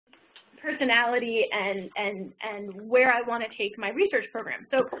personality and where I want to take my research program.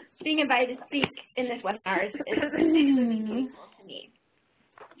 So being invited to speak in this webinar is particularly meaningful to me.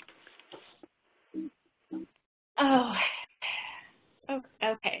 Oh,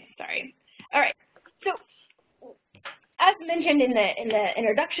 okay, sorry. All right. So as mentioned in the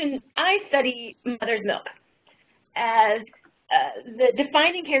introduction, I study mother's milk as the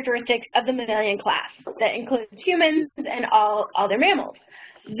defining characteristics of the mammalian class that includes humans and all other mammals.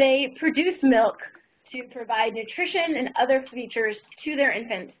 They produce milk to provide nutrition and other features to their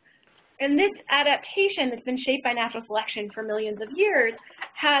infants. And this adaptation that's been shaped by natural selection for millions of years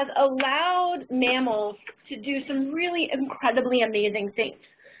has allowed mammals to do some really incredibly amazing things.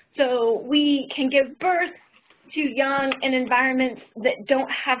 So we can give birth to young in environments that don't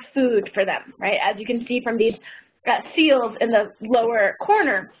have food for them, right? As you can see from these seals in the lower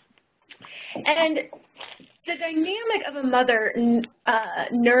corner. And the dynamic of a mother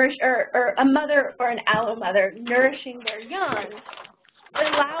or a mother or an allo mother nourishing their young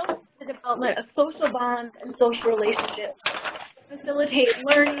allows the development of social bonds and social relationships, facilitate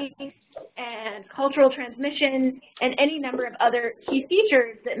learning and cultural transmission, and any number of other key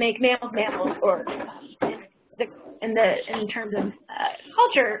features that make mammals mammals, or in terms of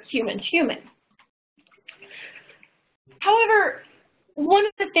culture, humans human. However, one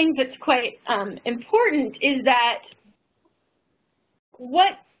of the things that's quite important is that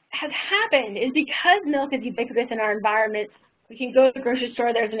what has happened is because milk is ubiquitous in our environment, we can go to the grocery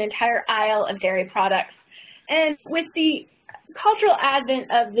store, there's an entire aisle of dairy products. And with the cultural advent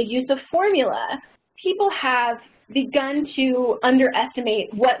of the use of formula, people have begun to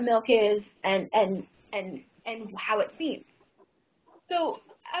underestimate what milk is and how it seems. So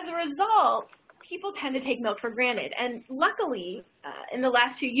as a result, people tend to take milk for granted. And luckily, in the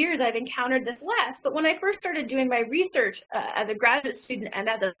last 2 years, I've encountered this less. But when I first started doing my research as a graduate student and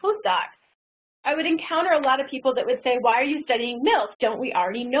as a postdoc, I would encounter a lot of people that would say, why are you studying milk? Don't we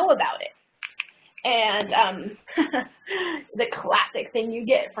already know about it? And the classic thing you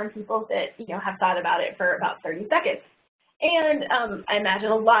get from people that, have thought about it for about 30 seconds. And I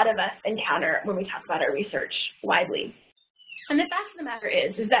imagine a lot of us encounter when we talk about our research widely. And the fact of the matter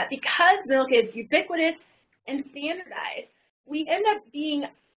is that because milk is ubiquitous and standardized, we end up being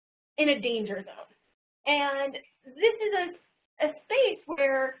in a danger zone. And this is a space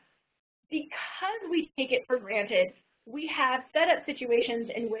where, because we take it for granted, we have set up situations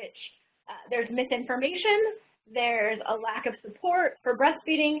in which there's misinformation, there's a lack of support for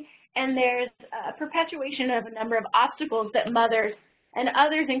breastfeeding, and there's a perpetuation of a number of obstacles that mothers and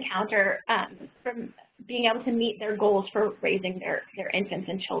others encounter from being able to meet their goals for raising their infants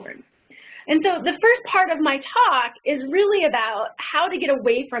and children. And so the first part of my talk is really about how to get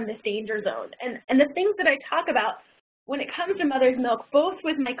away from this danger zone. And the things that I talk about when it comes to mother's milk, both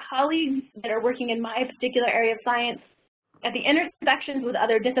with my colleagues that are working in my particular area of science, at the intersections with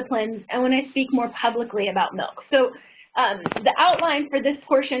other disciplines, and when I speak more publicly about milk. So the outline for this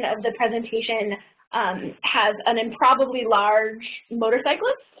portion of the presentation has an improbably large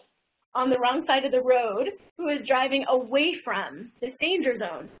motorcyclist on the wrong side of the road who is driving away from this danger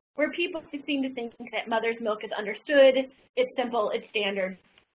zone, where people seem to think that mother's milk is understood, it's simple, it's standard,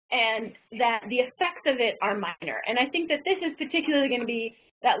 and that the effects of it are minor. And I think that this is particularly going to be,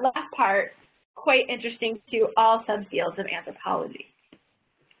 that last part, quite interesting to all subfields of anthropology.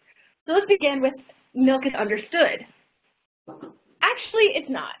 So let's begin with milk is understood. Actually, it's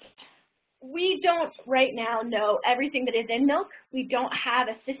not. We don't right now know everything that is in milk. We don't have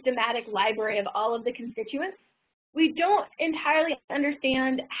a systematic library of all of the constituents. We don't entirely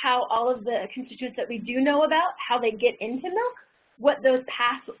understand how all of the constituents that we do know about, how they get into milk, what those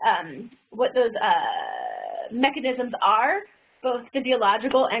mechanisms are, both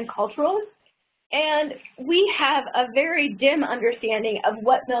physiological and cultural. And we have a very dim understanding of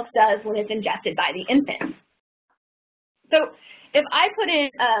what milk does when it's ingested by the infant. So if I put in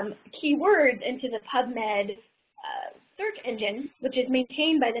keywords into the PubMed search engine, which is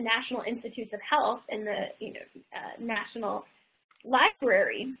maintained by the National Institutes of Health and the National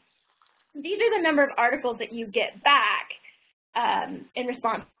Library, these are the number of articles that you get back in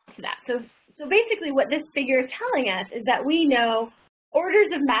response to that. So basically what this figure is telling us is that we know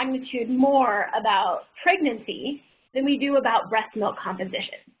orders of magnitude more about pregnancy than we do about breast milk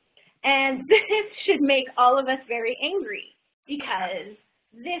composition. And this should make all of us very angry, because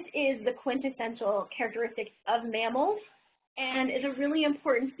this is the quintessential characteristic of mammals and is a really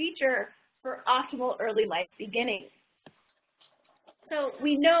important feature for optimal early life beginnings. So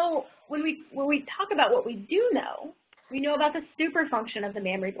we know, when we talk about what we do know, we know about the super function of the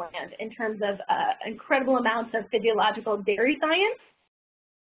mammary gland in terms of incredible amounts of physiological dairy science.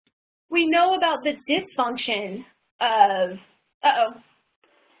 We know about the dysfunction of,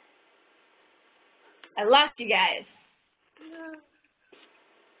 I lost you guys.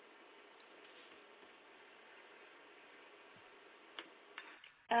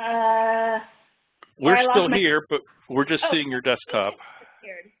 We're still here, but we're just seeing your desktop.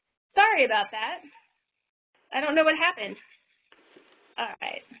 Sorry about that. I don't know what happened. All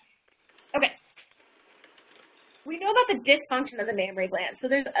right. Okay. We know about the dysfunction of the mammary gland. So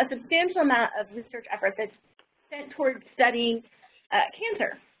there's a substantial amount of research effort that's sent towards studying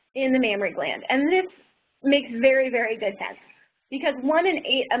cancer in the mammary gland. And this makes very, very good sense because 1 in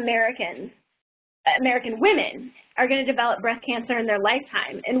 8 American women are going to develop breast cancer in their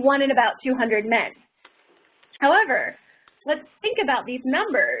lifetime, and 1 in about 200 men. However, let's think about these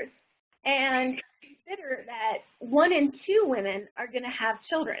numbers and consider that 1 in 2 women are going to have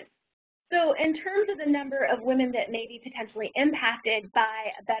children. So in terms of the number of women that may be potentially impacted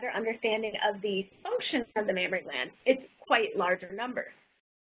by a better understanding of the function of the mammary gland, it's quite larger numbers.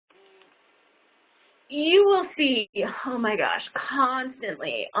 You will see, oh my gosh,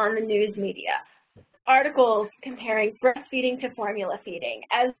 constantly on the news media, articles comparing breastfeeding to formula feeding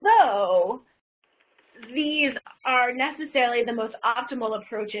as though these are necessarily the most optimal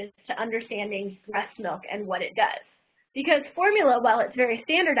approaches to understanding breast milk and what it does. Because formula, while it's very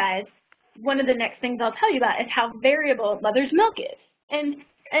standardized, one of the next things I'll tell you about is how variable mother's milk is.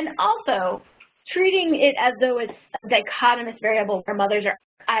 And also treating it as though it's a dichotomous variable where mothers are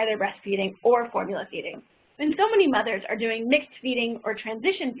either breastfeeding or formula feeding. And so many mothers are doing mixed feeding or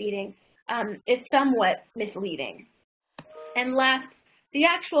transition feeding is somewhat misleading. And last, the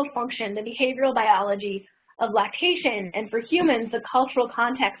actual function, the behavioral biology of lactation, and for humans, the cultural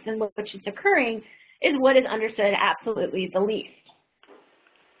context in which it's occurring is what is understood absolutely the least.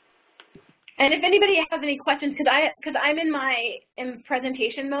 And if anybody has any questions, because I'm in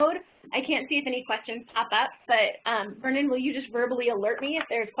presentation mode, I can't see if any questions pop up, but Vernon, will you just verbally alert me if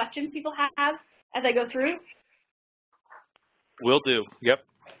there's questions people have as I go through? Will do, yep.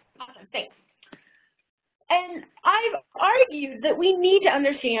 Awesome, thanks. And I've argued that we need to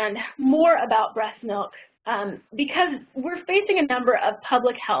understand more about breast milk because we're facing a number of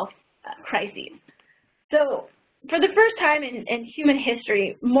public health crises. So for the first time in human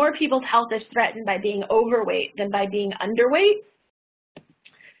history, more people's health is threatened by being overweight than by being underweight.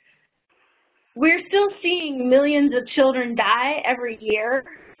 We're still seeing millions of children die every year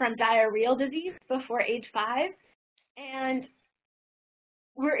from diarrheal disease before age 5, and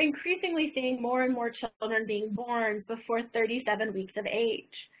we're increasingly seeing more and more children being born before 37 weeks of age.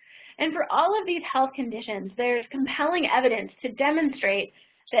 And for all of these health conditions, there's compelling evidence to demonstrate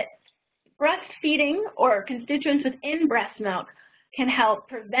that breastfeeding or constituents within breast milk can help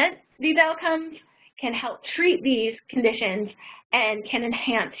prevent these outcomes, can help treat these conditions, and can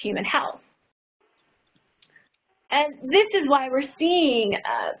enhance human health. And this is why we're seeing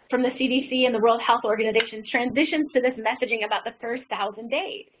from the CDC and the World Health Organization transitions to this messaging about the first 1,000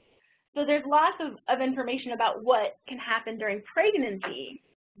 days. So there's lots of information about what can happen during pregnancy,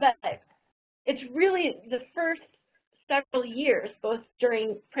 but it's really the first several years, both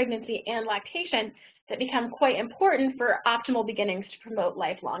during pregnancy and lactation, that become quite important for optimal beginnings to promote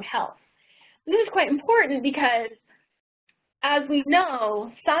lifelong health. This is quite important because, as we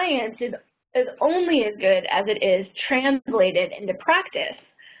know, science is only as good as it is translated into practice.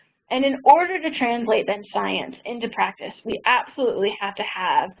 And in order to translate then science into practice, we absolutely have to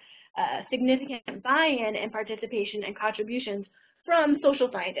have significant buy-in and participation and contributions from social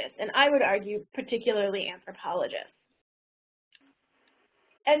scientists, and I would argue particularly anthropologists.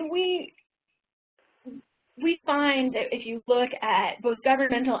 And we find that if you look at both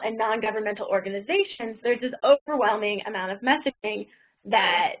governmental and non-governmental organizations, there's this overwhelming amount of messaging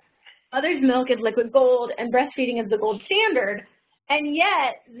that mother's milk is liquid gold and breastfeeding is the gold standard, and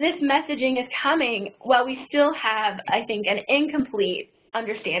yet this messaging is coming while we still have, I think, an incomplete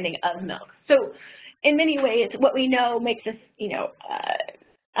understanding of milk. So in many ways, what we know makes us,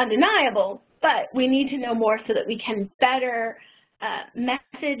 undeniable, but we need to know more so that we can better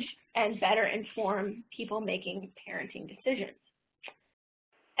message and better inform people making parenting decisions.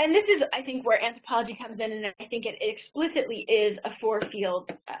 And this is, I think, where anthropology comes in, and I think it explicitly is a four-field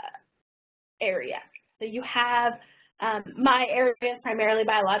area. So you have my area is primarily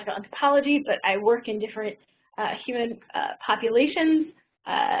biological anthropology, but I work in different human populations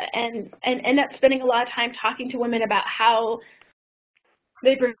and end up spending a lot of time talking to women about how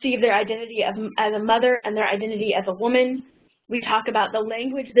they perceive their identity as a mother and their identity as a woman. We talk about the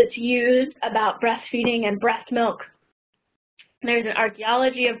language that's used about breastfeeding and breast milk. There's an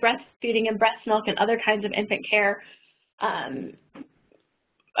archaeology of breastfeeding and breast milk and other kinds of infant care.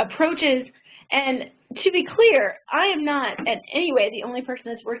 approaches. And to be clear, I am not in any way the only person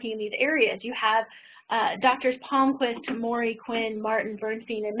that's working in these areas. You have Drs. Palmquist, Mori, Quinn, Martin,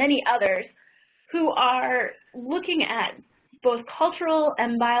 Bernstein, and many others who are looking at both cultural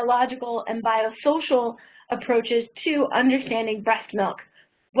and biological and biosocial approaches to understanding breast milk.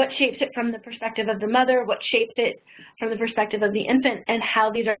 What shapes it from the perspective of the mother, what shapes it from the perspective of the infant, and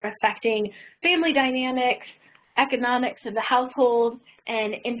how these are affecting family dynamics, economics of the household,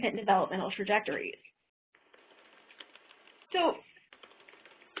 and infant developmental trajectories. So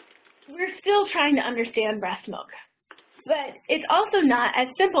we're still trying to understand breast milk, but it's also not as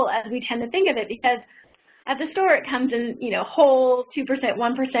simple as we tend to think of it, because at the store it comes in, whole, 2%,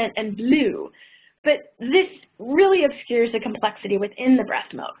 1%, and blue. But this really obscures the complexity within the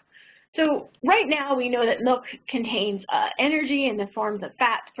breast milk. So right now we know that milk contains energy in the forms of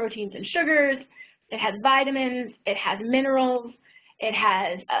fats, proteins, and sugars. It has vitamins, it has minerals, it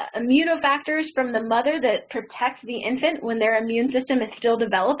has immunofactors from the mother that protects the infant when their immune system is still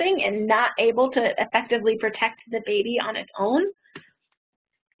developing and not able to effectively protect the baby on its own.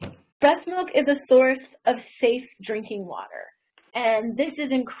 Breast milk is a source of safe drinking water, and this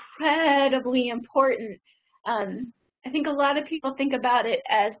is incredibly important. I think a lot of people think about it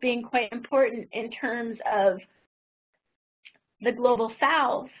as being quite important in terms of the global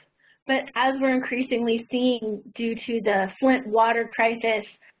south, but as we're increasingly seeing due to the Flint water crisis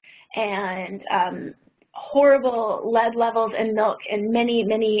and horrible lead levels in milk in many,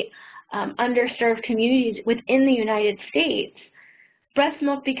 many underserved communities within the United States, breast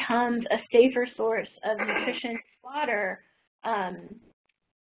milk becomes a safer source of nutritious water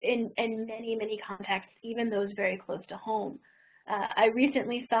in many, many contexts, even those very close to home. I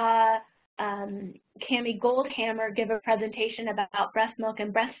recently saw Cammie Goldhammer give a presentation about breast milk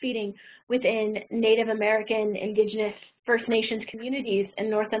and breastfeeding within Native American, Indigenous, First Nations communities in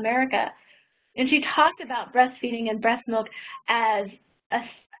North America. And she talked about breastfeeding and breast milk as a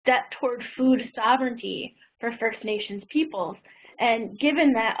step toward food sovereignty for First Nations peoples. And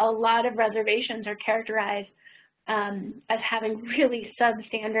given that a lot of reservations are characterized as having really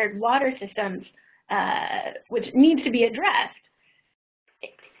substandard water systems, which needs to be addressed,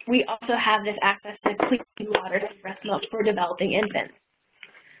 we also have this access to clean water through breast milk for developing infants.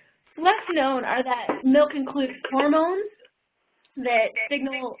 Less known are that milk includes hormones that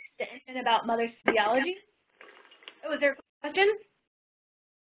signal the infant about mother's physiology. Oh, is there a question?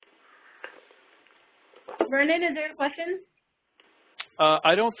 Vernon, is there a question?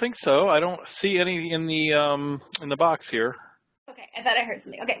 I don't think so. I don't see any in the box here. Okay, I thought I heard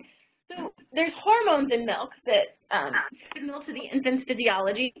something. Okay, so there's hormones in milk that signal to the infant's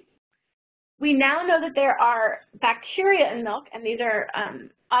physiology. We now know that there are bacteria in milk, and these are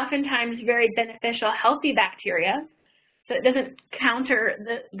oftentimes very beneficial, healthy bacteria, so it doesn't counter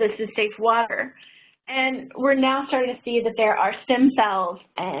this is safe water. And we're now starting to see that there are stem cells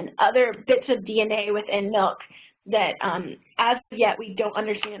and other bits of DNA within milk that as of yet we don't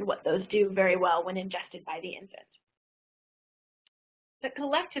understand what those do very well when ingested by the infant. But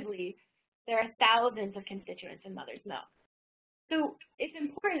collectively, there are thousands of constituents in mother's milk. So it's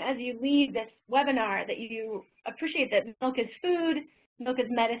important as you leave this webinar that you appreciate that milk is food, milk is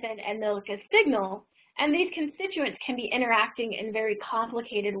medicine, and milk is signal, and these constituents can be interacting in very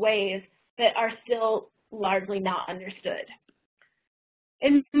complicated ways that are still largely not understood.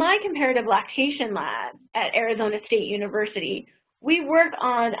 In my comparative lactation lab at Arizona State University, we work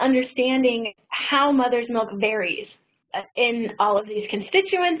on understanding how mother's milk varies in all of these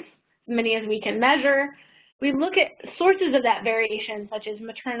constituents, many as we can measure. We look at sources of that variation, such as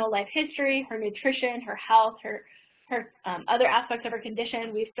maternal life history, her nutrition, her health, her other aspects of her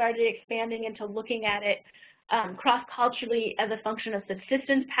condition. We've started expanding into looking at it cross-culturally as a function of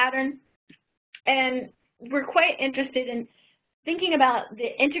subsistence patterns. And we're quite interested in thinking about the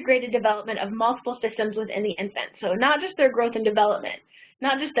integrated development of multiple systems within the infant. So not just their growth and development,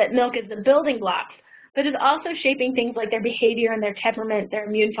 not just that milk is the building blocks, but is also shaping things like their behavior and their temperament, their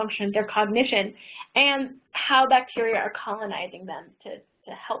immune function, their cognition, and how bacteria are colonizing them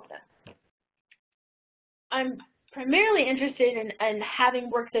to help them. I'm primarily interested in having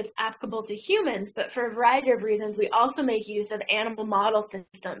work that's applicable to humans, but for a variety of reasons, we also make use of animal model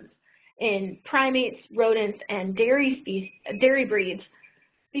systems in primates, rodents, and dairy breeds,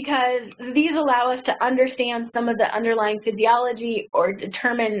 because these allow us to understand some of the underlying physiology or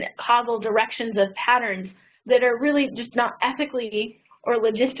determine causal directions of patterns that are really just not ethically or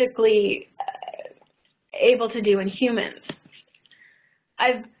logistically able to do in humans.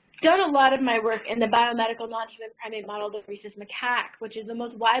 I've done a lot of my work in the biomedical non-human primate model, the rhesus macaque, which is the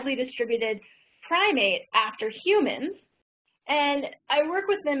most widely distributed primate after humans. And I work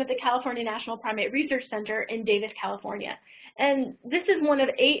with them at the California National Primate Research Center in Davis, California. And this is one of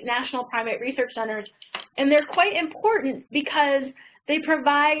 8 national primate research centers, and they're quite important because they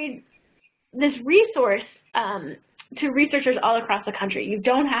provide this resource to researchers all across the country. You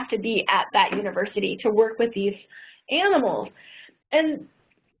don't have to be at that university to work with these animals. And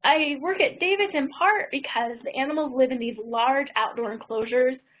I work at Davis in part because the animals live in these large outdoor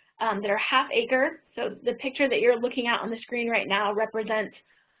enclosures that are half-acre. So the picture that you're looking at on the screen right now represents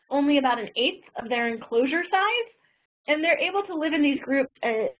only about 1/8 of their enclosure size. And they're able to live in these groups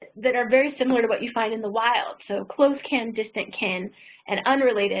that are very similar to what you find in the wild, so close kin, distant kin, and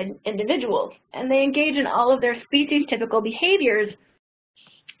unrelated individuals. And they engage in all of their species-typical behaviors.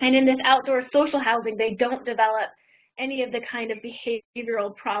 And in this outdoor social housing, they don't develop any of the kind of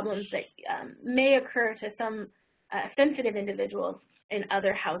behavioral problems that may occur to some sensitive individuals in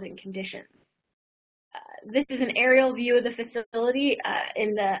other housing conditions. This is an aerial view of the facility.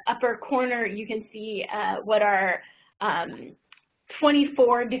 In the upper corner, you can see what are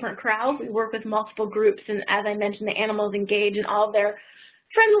 24 different corrals. We work with multiple groups, and as I mentioned, the animals engage in all of their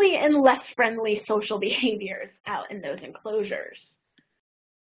friendly and less friendly social behaviors out in those enclosures.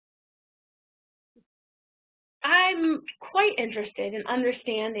 I'm quite interested in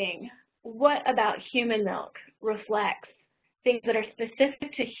understanding what about human milk reflects things that are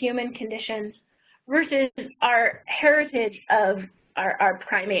specific to human conditions versus our heritage of our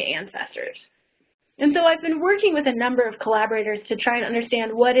primate ancestors. And so I've been working with a number of collaborators to try and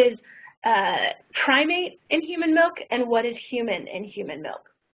understand what is primate in human milk and what is human in human milk.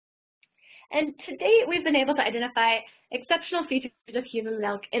 And to date, we've been able to identify exceptional features of human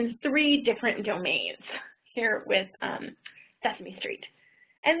milk in 3 different domains here with Sesame Street.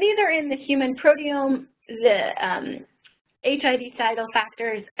 And these are in the human proteome, the HIV-cidal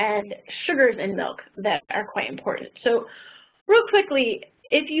factors, and sugars in milk that are quite important. So real quickly,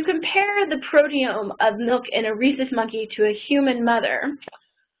 if you compare the proteome of milk in a rhesus monkey to a human mother,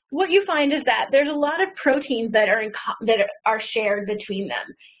 what you find is that there's a lot of proteins that are shared between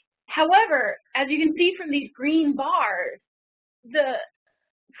them. However, as you can see from these green bars, the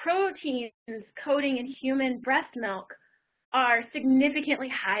proteins coding in human breast milk are significantly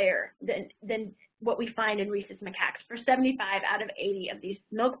higher than what we find in rhesus macaques for 75 out of 80 of these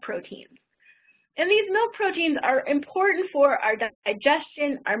milk proteins. And these milk proteins are important for our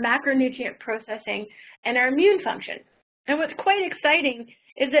digestion, our macronutrient processing, and our immune function. And what's quite exciting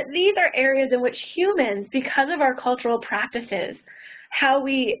is that these are areas in which humans, because of our cultural practices, how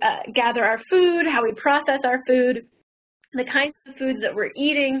we gather our food, how we process our food, the kinds of foods that we're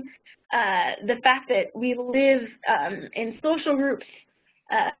eating, the fact that we live in social groups,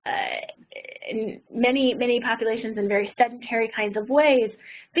 in many populations in very sedentary kinds of ways,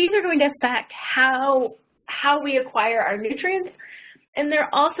 these are going to affect how we acquire our nutrients, and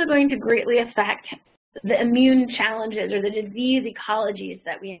they're also going to greatly affect the immune challenges or the disease ecologies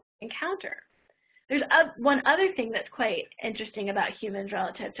that we encounter. There's one other thing that's quite interesting about humans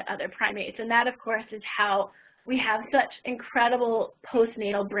relative to other primates, and that, of course, is how we have such incredible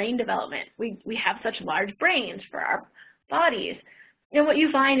postnatal brain development. We have such large brains for our bodies. And what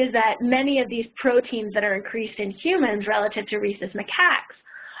you find is that many of these proteins that are increased in humans relative to rhesus macaques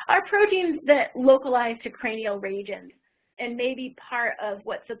are proteins that localize to cranial regions and may be part of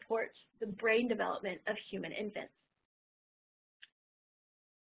what supports the brain development of human infants.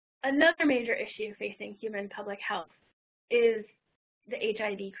 Another major issue facing human public health is the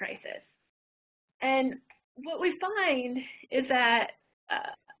HIV crisis. And what we find is that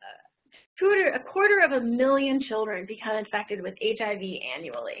a quarter of 1 million children become infected with HIV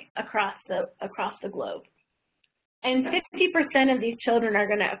annually across the globe. And 50% of these children are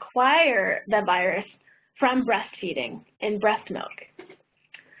going to acquire the virus from breastfeeding in breast milk.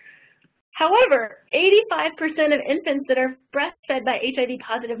 However, 85% of infants that are breastfed by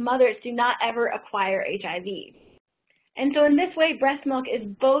HIV-positive mothers do not ever acquire HIV. And so in this way, breast milk is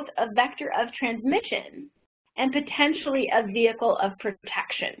both a vector of transmission and potentially a vehicle of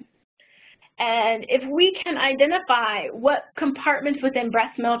protection. And if we can identify what compartments within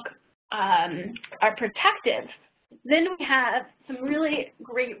breast milk are protective, then we have some really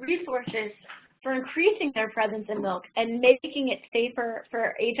great resources for increasing their presence in milk and making it safer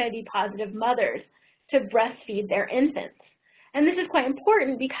for HIV-positive mothers to breastfeed their infants. And this is quite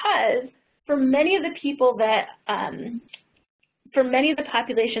important because for many of the people that, for many of the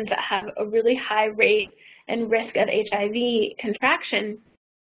populations that have a really high rate and risk of HIV contraction,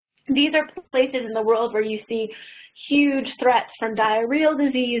 these are places in the world where you see huge threats from diarrheal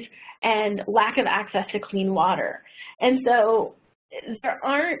disease and lack of access to clean water. And so there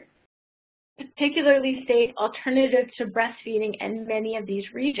aren't particularly safe alternative to breastfeeding in many of these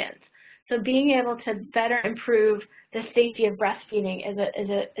regions. So being able to better improve the safety of breastfeeding is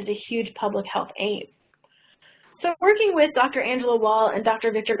a huge public health aim. So working with Dr. Angela Wall and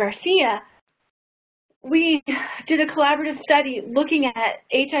Dr. Victor Garcia, we did a collaborative study looking at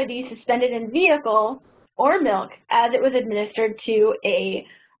HIV suspended in vehicle or milk as it was administered to a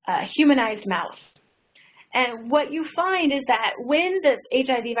humanized mouse. And what you find is that when the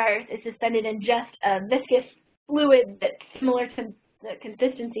HIV virus is suspended in just a viscous fluid that's similar to the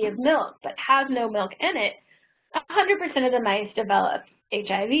consistency of milk but has no milk in it, 100% of the mice develop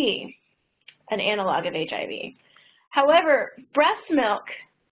HIV, an analog of HIV. However, breast milk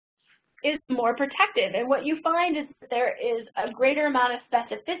is more protective, and what you find is that there is a greater amount of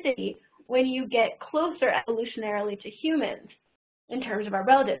specificity when you get closer evolutionarily to humans in terms of our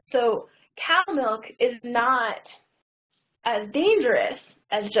relatives. So cow milk is not as dangerous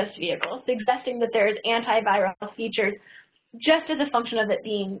as just vehicles, suggesting that there's antiviral features just as a function of it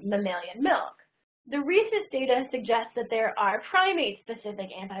being mammalian milk. The rhesus data suggests that there are primate-specific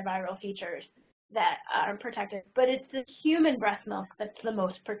antiviral features that are protective, but it's the human breast milk that's the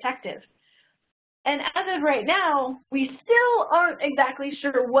most protective. And as of right now, we still aren't exactly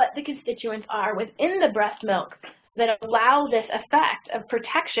sure what the constituents are within the breast milk that allow this effect of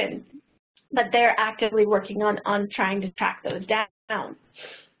protection, but they're actively working on trying to track those down.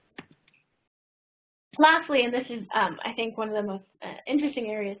 Lastly, and this is, I think, one of the most interesting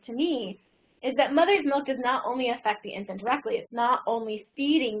areas to me, is that mother's milk does not only affect the infant directly, it's not only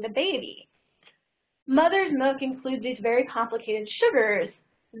feeding the baby. Mother's milk includes these very complicated sugars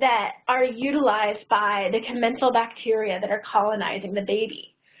that are utilized by the commensal bacteria that are colonizing the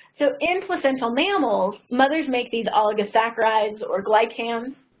baby. So in placental mammals, mothers make these oligosaccharides or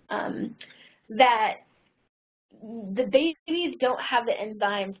glycans that the babies don't have the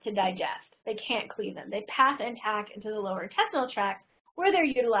enzymes to digest. They can't cleave them. They pass intact into the lower intestinal tract where they're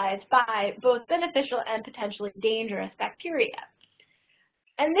utilized by both beneficial and potentially dangerous bacteria.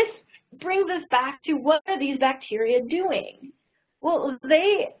 And this brings us back to what are these bacteria doing? Well,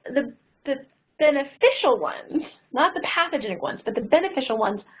 the beneficial ones, not the pathogenic ones, but the beneficial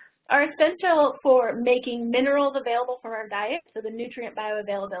ones are essential for making minerals available from our diet, so the nutrient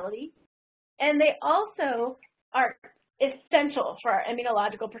bioavailability, and they also are essential for our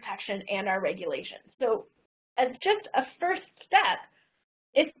immunological protection and our regulation. So as just a first step,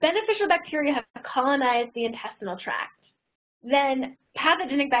 if beneficial bacteria have colonized the intestinal tract, then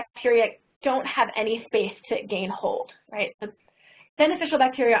pathogenic bacteria don't have any space to gain hold, right? So beneficial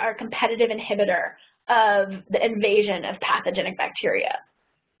bacteria are a competitive inhibitor of the invasion of pathogenic bacteria.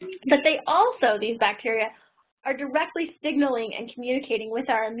 But they also, these bacteria, are directly signaling and communicating with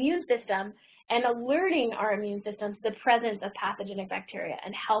our immune system and alerting our immune system to the presence of pathogenic bacteria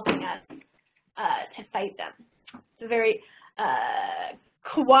and helping us to fight them. It's a very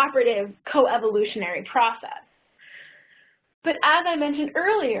cooperative, co-evolutionary process. But as I mentioned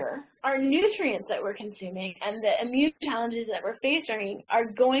earlier, our nutrients that we're consuming and the immune challenges that we're facing are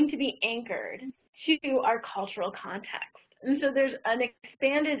going to be anchored to our cultural context. And so there's an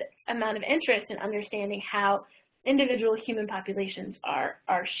expanded amount of interest in understanding how individual human populations are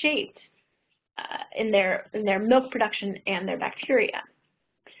shaped in their milk production and their bacteria.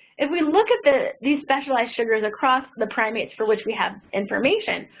 If we look at these specialized sugars across the primates for which we have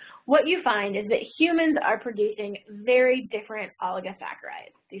information, what you find is that humans are producing very different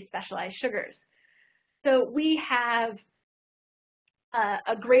oligosaccharides, these specialized sugars. So we have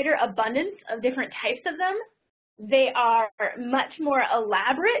a greater abundance of different types of them. They are much more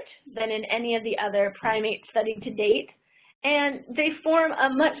elaborate than in any of the other primates studied to date, and they form a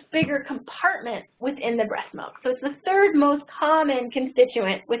much bigger compartment within the breast milk. So it's the third most common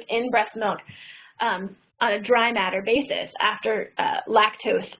constituent within breast milk on a dry matter basis after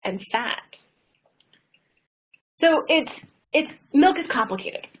lactose and fat. So milk is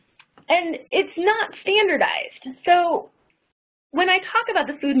complicated, and it's not standardized. So when I talk about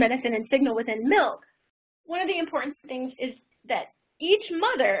the food, medicine, and signal within milk, one of the important things is that each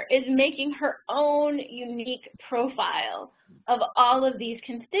mother is making her own unique profile of all of these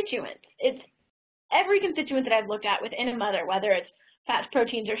constituents. It's every constituent that I've looked at within a mother, whether it's fats,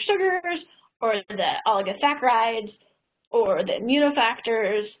 proteins, or sugars, or the oligosaccharides, or the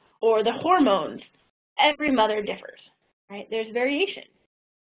immunofactors, or the hormones, every mother differs, right? There's variation.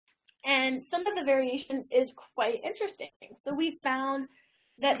 And some of the variation is quite interesting. So we found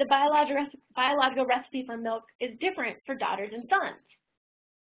that the biological recipe for milk is different for daughters and sons.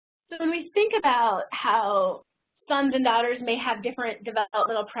 So when we think about how sons and daughters may have different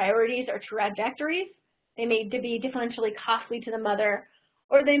developmental priorities or trajectories, they may be differentially costly to the mother,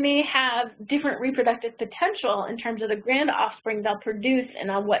 or they may have different reproductive potential in terms of the grand offspring they'll produce and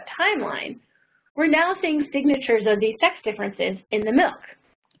on what timeline, we're now seeing signatures of these sex differences in the milk.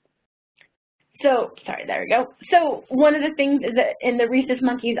 So, sorry, there we go. So one of the things is that in the rhesus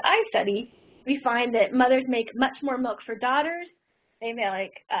monkey's eye study, we find that mothers make much more milk for daughters, they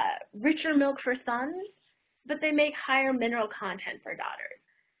make richer milk for sons, but they make higher mineral content for daughters.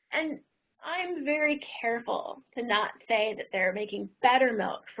 And I'm very careful to not say that they're making better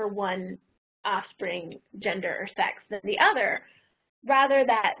milk for one offspring, gender, or sex than the other, rather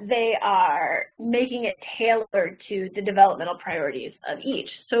that they are making it tailored to the developmental priorities of each.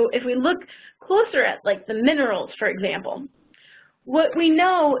 So if we look closer at like the minerals, for example, what we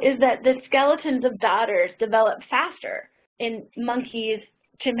know is that the skeletons of daughters develop faster in monkeys,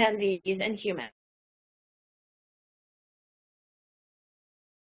 chimpanzees, and humans.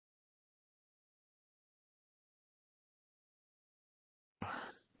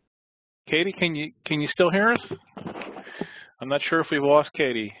 Katie, can you still hear us? I'm not sure if we've lost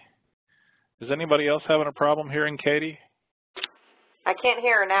Katie. Is anybody else having a problem hearing Katie? I can't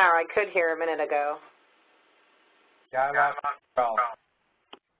hear her now. I could hear a minute ago. Yeah, I'm not on the phone.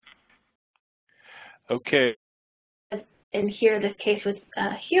 Okay. And here, this case with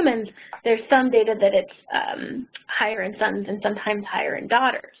humans, there's some data that it's higher in sons and sometimes higher in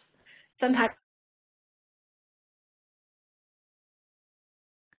daughters. Sometimes.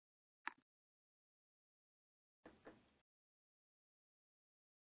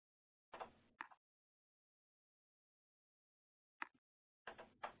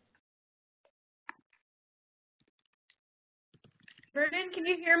 Vernon, can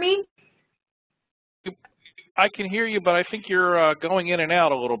you hear me? I can hear you, but I think you're going in and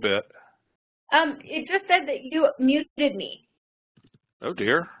out a little bit. It just said that you muted me. Oh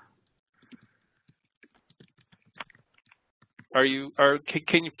dear.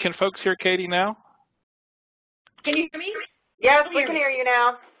 Can folks hear Katie now? Can you hear me? Yes, we can hear you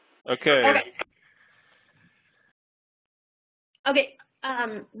now. Okay. Okay.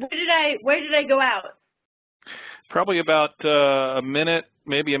 Where did I go out? Probably about a minute,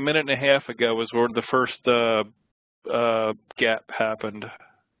 maybe a minute and a half ago was where the first gap happened.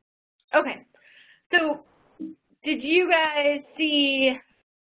 Okay. So did you guys see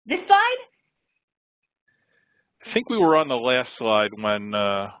this slide? I think we were on the last slide when...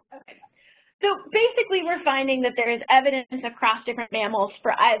 Okay. So basically we're finding that there is evidence across different mammals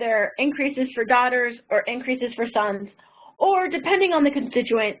for either increases for daughters or increases for sons, or depending on the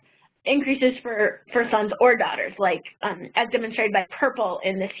constituent, increases for sons or daughters, like as demonstrated by purple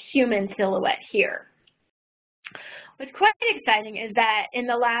in this human silhouette here. What's quite exciting is that in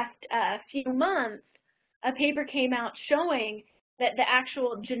the last few months, a paper came out showing that the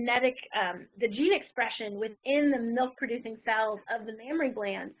actual genetic, the gene expression within the milk-producing cells of the mammary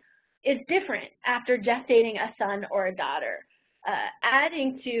gland is different after gestating a son or a daughter,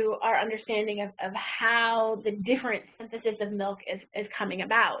 adding to our understanding of how the different synthesis of milk is coming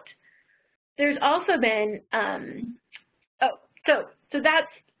about. There's also been, so that's,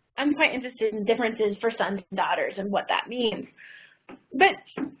 I'm quite interested in differences for sons and daughters and what that means. But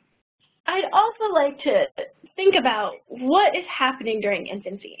I'd also like to think about what is happening during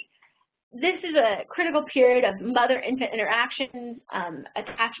infancy. This is a critical period of mother-infant interactions,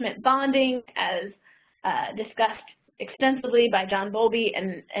 attachment bonding, as discussed extensively by John Bowlby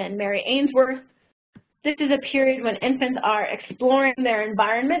and Mary Ainsworth. This is a period when infants are exploring their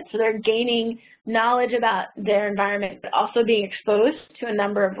environment, so they're gaining knowledge about their environment, but also being exposed to a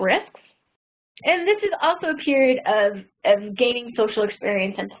number of risks. And this is also a period of gaining social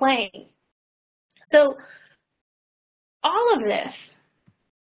experience and playing. So all of this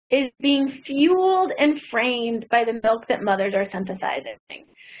is being fueled and framed by the milk that mothers are synthesizing.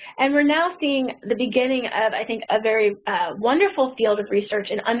 And we're now seeing the beginning of, I think, a very wonderful field of research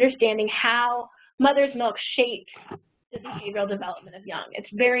in understanding how mother's milk shapes the behavioral development of young. It's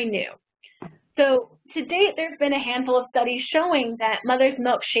very new. So to date, there's been a handful of studies showing that mother's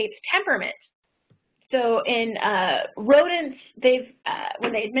milk shapes temperament. So in rodents,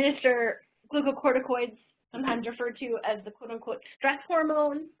 when they administer glucocorticoids, sometimes referred to as the quote-unquote stress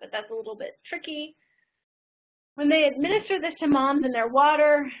hormone, but that's a little bit tricky. When they administer this to moms in their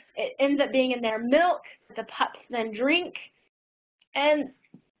water, it ends up being in their milk that the pups then drink. And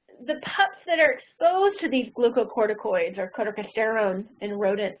the pups that are exposed to these glucocorticoids or corticosterones in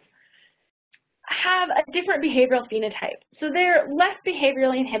rodents have a different behavioral phenotype. So they're less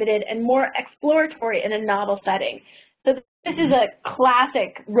behaviorally inhibited and more exploratory in a novel setting. So this is a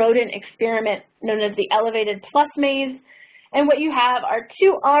classic rodent experiment known as the elevated plus maze. And what you have are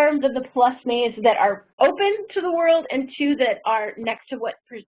two arms of the plus maze that are open to the world and two that are next to what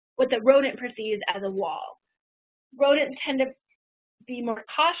the rodent perceives as a wall. Rodents tend to be more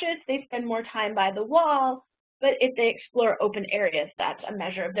cautious, they spend more time by the wall, but if they explore open areas, that's a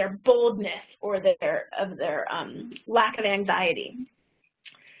measure of their boldness or their lack of anxiety.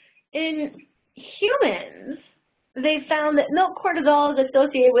 In humans, they found that milk cortisol is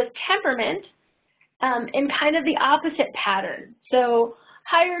associated with temperament in kind of the opposite pattern. So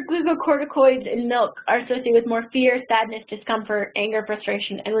higher glucocorticoids in milk are associated with more fear, sadness, discomfort, anger,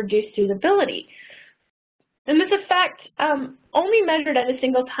 frustration, and reduced suitability. And this effect, only measured at a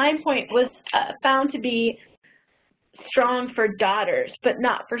single time point, was found to be strong for daughters, but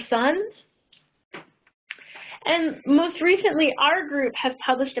not for sons. And most recently, our group has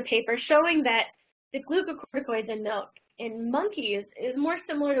published a paper showing that the glucocorticoids in milk in monkeys is more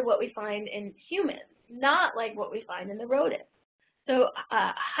similar to what we find in humans, not like what we find in the rodents. So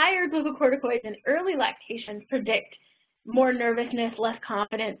higher glucocorticoids in early lactation predict more nervousness, less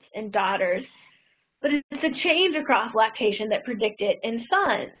confidence in daughters. But it's a change across lactation that predict it in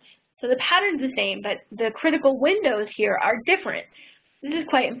sons. So the pattern's the same, but the critical windows here are different. This is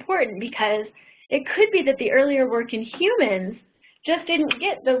quite important because it could be that the earlier work in humans just didn't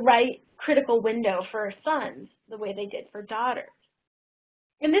get the right critical window for sons the way they did for daughters.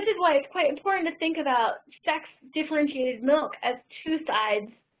 And this is why it's quite important to think about sex-differentiated milk as two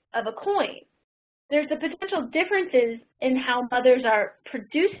sides of a coin. There's the potential differences in how mothers are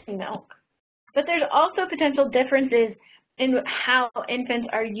producing milk, but there's also potential differences in how infants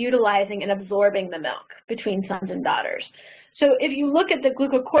are utilizing and absorbing the milk between sons and daughters. So if you look at the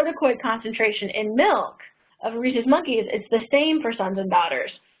glucocorticoid concentration in milk of rhesus monkeys, it's the same for sons and daughters,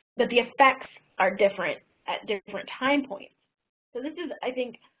 but the effects are different at different time points. So this is, I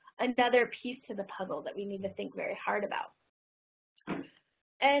think, another piece to the puzzle that we need to think very hard about.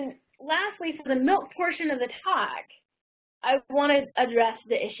 And lastly, for the milk portion of the talk, I want to address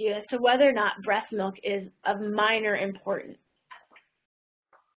the issue as to whether or not breast milk is of minor importance.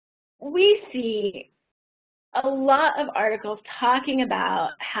 We see a lot of articles talking about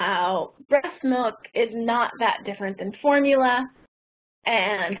how breast milk is not that different than formula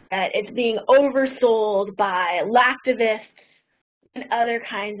and that it's being oversold by lactivists and other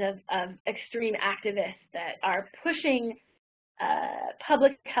kinds of extreme activists that are pushing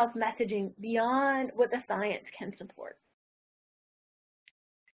public health messaging beyond what the science can support.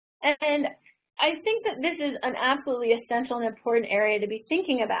 And I think that this is an absolutely essential and important area to be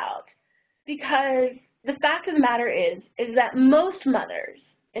thinking about, because the fact of the matter is that most mothers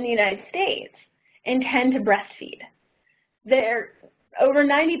in the United States intend to breastfeed. Over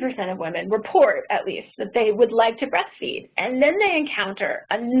 90% of women report, at least, that they would like to breastfeed, and then they encounter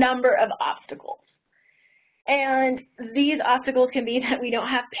a number of obstacles. And these obstacles can be that we don't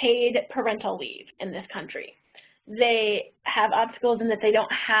have paid parental leave in this country. They have obstacles in that they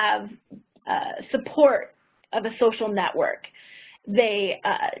don't have support of a social network. They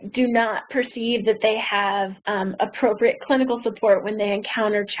do not perceive that they have appropriate clinical support when they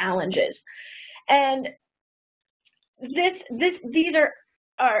encounter challenges. And these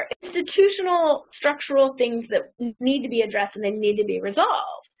are institutional, structural things that need to be addressed and they need to be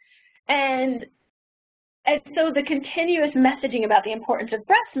resolved. And so the continuous messaging about the importance of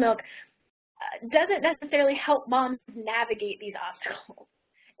breast milk doesn't necessarily help moms navigate these obstacles.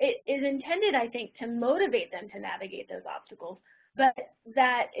 It is intended, I think, to motivate them to navigate those obstacles, but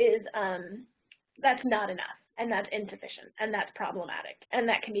that's not enough, and that's insufficient, and that's problematic, and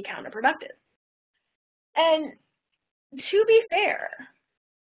that can be counterproductive. And to be fair,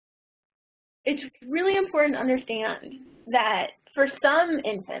 it's really important to understand that for some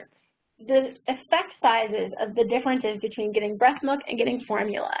infants, the effect sizes of the differences between getting breast milk and getting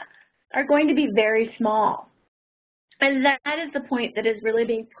formula are going to be very small. And that is the point that is really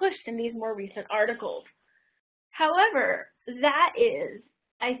being pushed in these more recent articles. However, that is,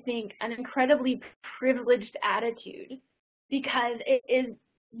 I think, an incredibly privileged attitude, because it is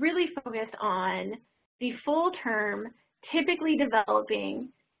really focused on the full-term, typically developing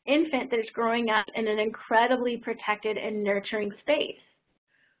infant that is growing up in an incredibly protected and nurturing space,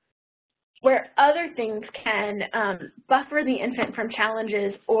 where other things can buffer the infant from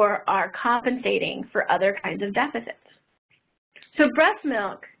challenges or are compensating for other kinds of deficits. So breast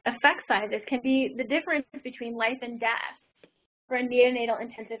milk effect sizes can be the difference between life and death for a neonatal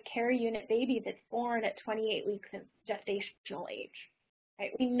intensive care unit baby that's born at 28 weeks of gestational age.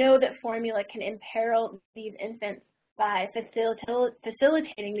 Right? We know that formula can imperil these infants by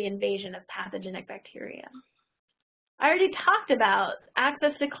facilitating the invasion of pathogenic bacteria. I already talked about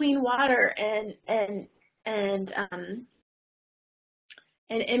access to clean water and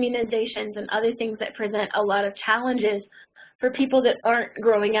and immunizations and other things that present a lot of challenges for people that aren't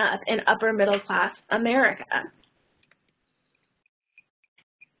growing up in upper middle class America.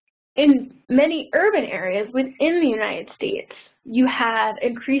 In many urban areas within the United States, you have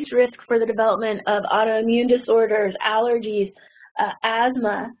increased risk for the development of autoimmune disorders, allergies,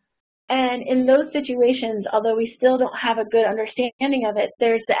 asthma, and in those situations, although we still don't have a good understanding of it,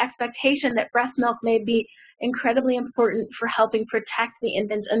 there's the expectation that breast milk may be incredibly important for helping protect the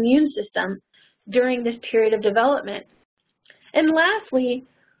infant's immune system during this period of development. And lastly,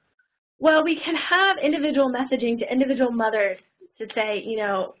 while we can have individual messaging to individual mothers to say, you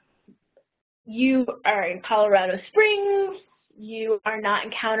know, you are in Colorado Springs, you are not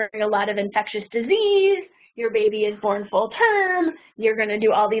encountering a lot of infectious disease, your baby is born full term, you're going to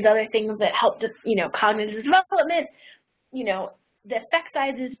do all these other things that help to, you know, cognitive development, you know, the effect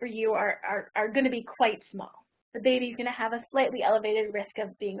sizes for you are going to be quite small. The baby's going to have a slightly elevated risk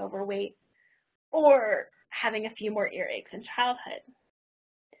of being overweight or having a few more earaches in childhood.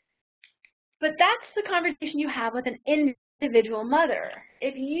 But that's the conversation you have with an individual mother.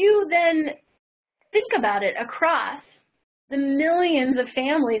 If you then think about it across the millions of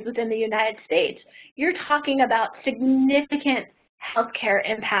families within the United States, you're talking about significant healthcare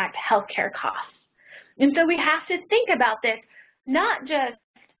impact, healthcare costs. And so we have to think about this not just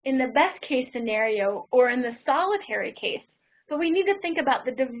in the best case scenario or in the solitary case, but we need to think about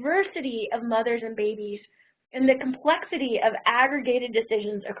the diversity of mothers and babies and the complexity of aggregated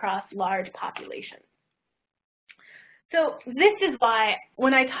decisions across large populations. So this is why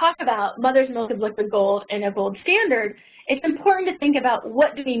when I talk about mother's milk as liquid gold and a gold standard, it's important to think about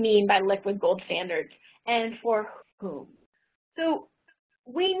what do we mean by liquid gold standards and for whom. So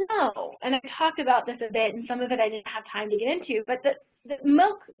we know, and I talked about this a bit, and some of it I didn't have time to get into, but the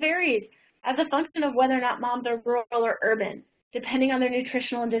milk varies as a function of whether or not moms are rural or urban, depending on their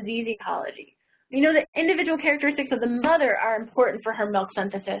nutritional and disease ecology. We know that individual characteristics of the mother are important for her milk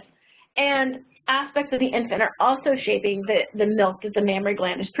synthesis, and aspects of the infant are also shaping the milk that the mammary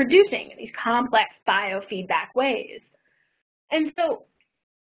gland is producing in these complex biofeedback ways. And so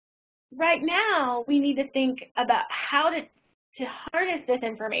right now, we need to think about how to harness this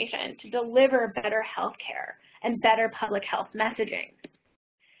information to deliver better health care and better public health messaging.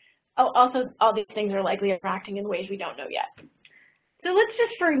 Oh, also, all these things are likely interacting in ways we don't know yet. So let's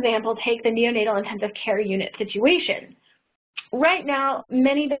just, for example, take the neonatal intensive care unit situation. Right now,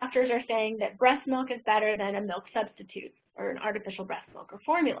 many doctors are saying that breast milk is better than a milk substitute or an artificial breast milk or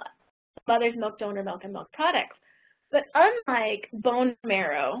formula, mother's milk, donor milk, and milk products. But unlike bone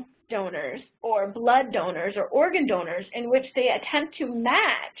marrow donors or blood donors or organ donors in which they attempt to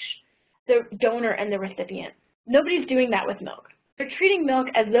match the donor and the recipient, nobody's doing that with milk. They're treating milk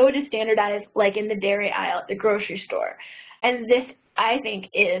as though it is standardized like in the dairy aisle at the grocery store. And this, I think,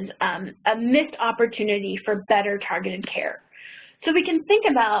 is a missed opportunity for better targeted care. So we can think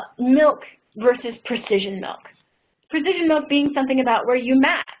about milk versus precision milk. Precision milk being something about where you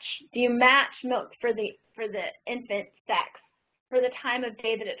match. Do you match milk for the infant sex, for the time of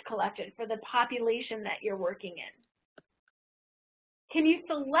day that it's collected, for the population that you're working in? Can you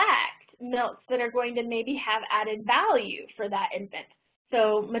select milks that are going to maybe have added value for that infant?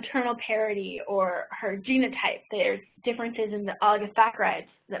 So maternal parity or her genotype. There's differences in the oligosaccharides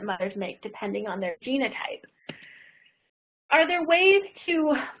that mothers make depending on their genotype. Are there ways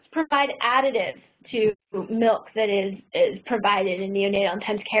to provide additives to milk that is provided in neonatal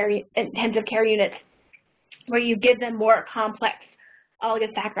intensive care units where you give them more complex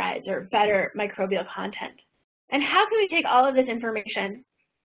oligosaccharides or better microbial content? And how can we take all of this information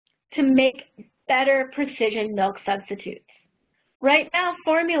to make better precision milk substitutes? Right now,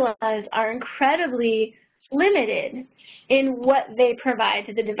 formulas are incredibly limited in what they provide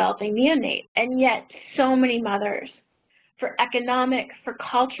to the developing neonate, and yet so many mothers, for economic, for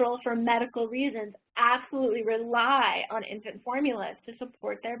cultural, for medical reasons, absolutely rely on infant formulas to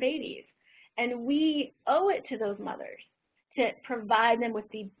support their babies. And we owe it to those mothers to provide them with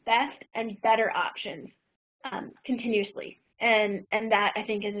the best and better options continuously. And that, I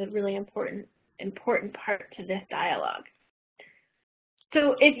think, is a really important part to this dialogue.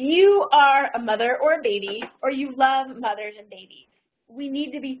 So if you are a mother or a baby, or you love mothers and babies, we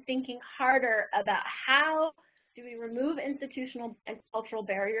need to be thinking harder about how do we remove institutional and cultural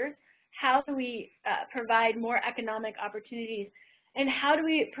barriers, how do we provide more economic opportunities, and how do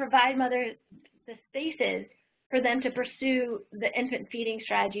we provide mothers the spaces for them to pursue the infant feeding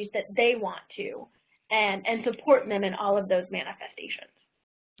strategies that they want to, and support them in all of those manifestations.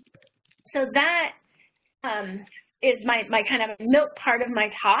 So that is my kind of milk part of my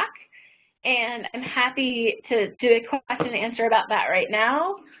talk. And I'm happy to do a question and answer about that right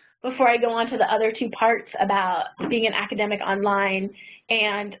now before I go on to the other two parts about being an academic online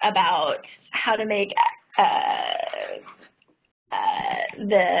and about how to make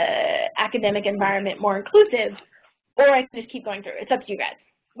the academic environment more inclusive, or I can just keep going through. It's up to you guys,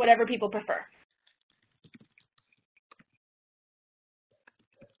 whatever people prefer.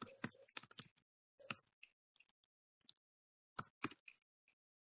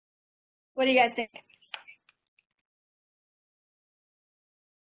 What do you guys think?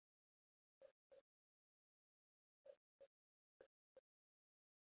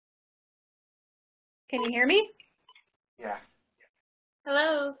 Can you hear me? Yeah.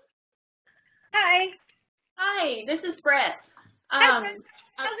 Hello. Hi. Hi, this is Brett. Hi, Brett.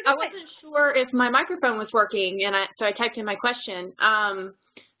 I wasn't sure if my microphone was working, and so I typed in my question.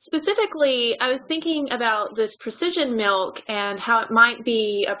 Specifically, I was thinking about this precision milk and how it might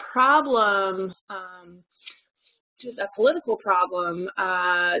be a problem, just a political problem,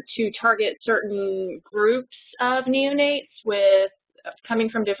 to target certain groups of neonates with coming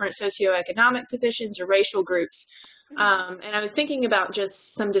from different socioeconomic positions or racial groups. And I was thinking about just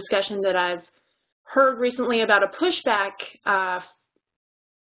some discussion that I've heard recently about a pushback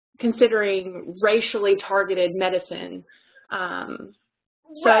considering racially targeted medicine.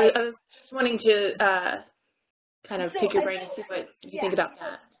 So I was just wanting to kind of pick your brain and see what you think about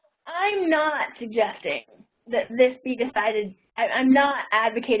that. I'm not suggesting that this be decided. I'm not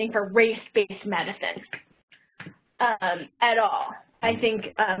advocating for race-based medicine at all. I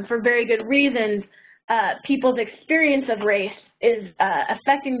think for very good reasons, people's experience of race is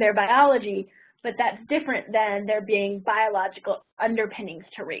affecting their biology, but that's different than there being biological underpinnings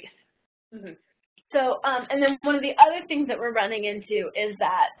to race. Mm-hmm. So, and then one of the other things that we're running into is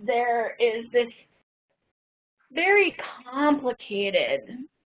that there is this very complicated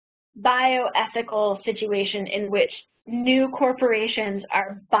bioethical situation in which new corporations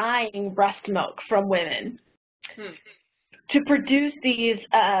are buying breast milk from women to produce these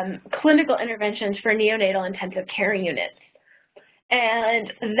clinical interventions for neonatal intensive care units.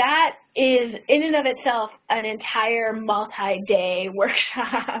 And that is, in and of itself, an entire multi-day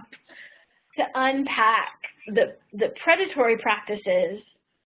workshop to unpack the predatory practices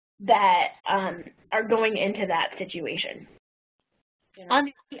that are going into that situation. Yeah.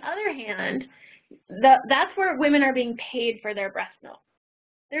 On the other hand, that's where women are being paid for their breast milk.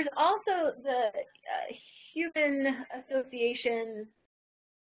 There's also the Human Association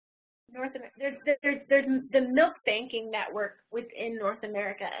North America. There's the milk banking network within North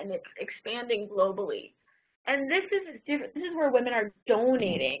America, and it's expanding globally. And this is where women are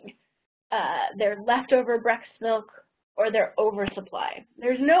donating their leftover breast milk or their oversupply.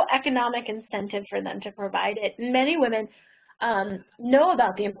 There's no economic incentive for them to provide it. Many women know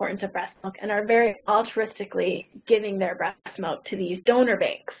about the importance of breast milk and are very altruistically giving their breast milk to these donor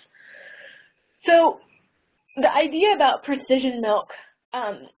banks. So the idea about precision milk,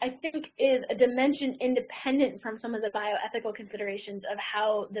 I think, is a dimension independent from some of the bioethical considerations of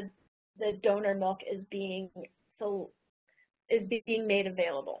how the donor milk is being made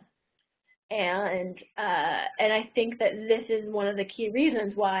available. And I think that this is one of the key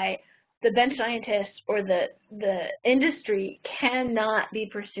reasons why the bench scientists or the industry cannot be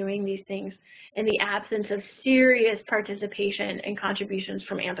pursuing these things in the absence of serious participation and contributions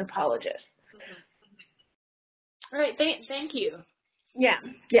from anthropologists. All right, thank you. Yeah,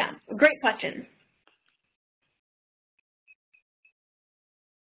 great question.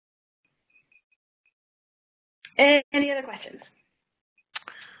 Any other questions?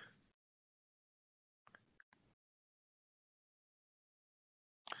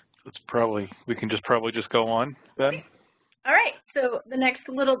 We can probably just go on then. All right. So the next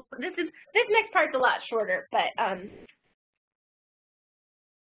this next part's a lot shorter, but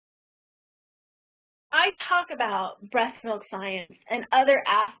I talk about breast milk science and other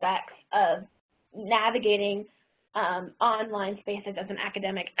aspects of navigating online spaces as an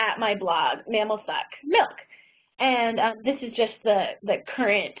academic at my blog, Mammals Suck Milk. And this is just the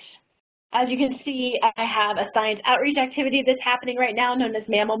current. As you can see, I have a science outreach activity that's happening right now known as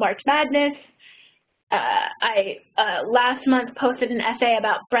Mammal March Madness. I last month posted an essay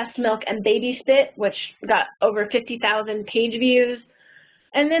about breast milk and baby spit, which got over 50,000 page views.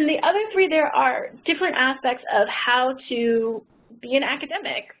 And then the other three, there are different aspects of how to be an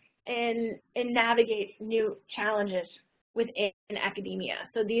academic and navigate new challenges within academia.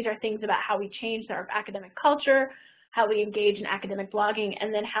 So these are things about how we change our academic culture, how we engage in academic blogging,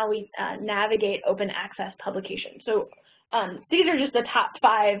 and then how we navigate open access publication. So these are just the top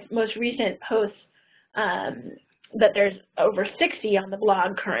 5 most recent posts that there's over 60 on the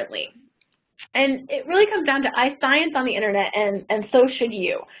blog currently. And it really comes down to I science on the internet, and so should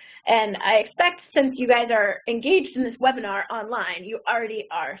you. And I expect, since you guys are engaged in this webinar online, you already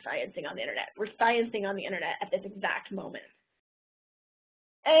are sciencing on the internet. We're sciencing on the internet at this exact moment.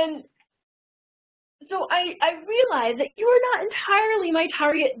 And so I realize that you are not entirely my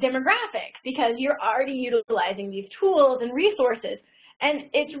target demographic because you're already utilizing these tools and resources.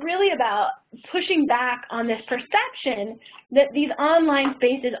 And it's really about pushing back on this perception that these online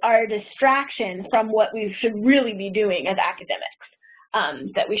spaces are a distraction from what we should really be doing as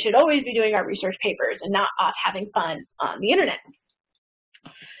academics, that we should always be doing our research papers and not off having fun on the internet.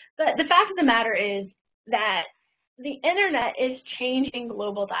 But the fact of the matter is that the internet is changing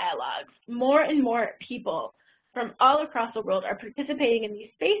global dialogues. More and more people from all across the world are participating in these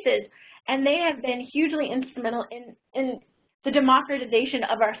spaces, and they have been hugely instrumental in the democratization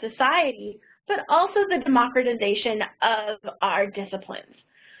of our society, but also the democratization of our disciplines.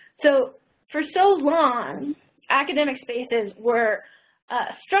 So for so long, academic spaces were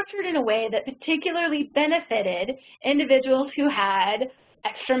structured in a way that particularly benefited individuals who had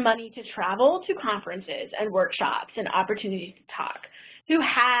extra money to travel to conferences and workshops and opportunities to talk, who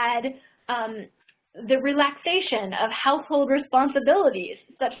had the relaxation of household responsibilities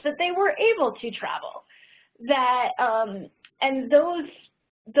such that they were able to travel. And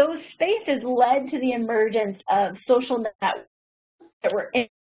those spaces led to the emergence of social networks that were in.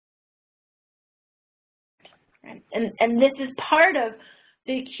 And this is part of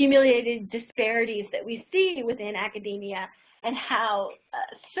the accumulated disparities that we see within academia and how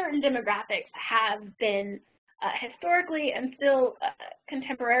certain demographics have been historically and still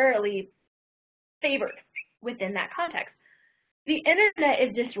contemporarily favored within that context. The internet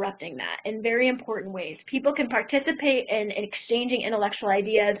is disrupting that in very important ways. People can participate in exchanging intellectual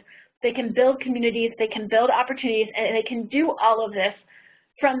ideas, they can build communities, they can build opportunities, and they can do all of this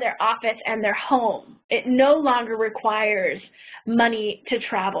from their office and their home. It no longer requires money to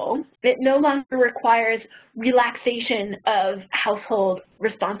travel. It no longer requires relaxation of household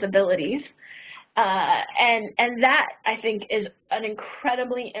responsibilities. And that, I think, is an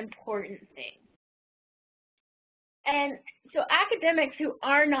incredibly important thing. And so academics who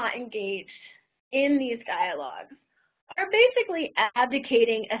are not engaged in these dialogues are basically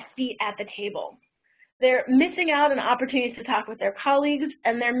abdicating a seat at the table. They're missing out on opportunities to talk with their colleagues,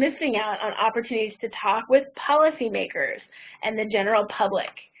 and they're missing out on opportunities to talk with policymakers and the general public.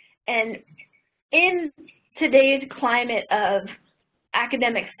 And in today's climate of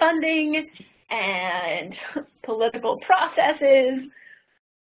academic funding and political processes,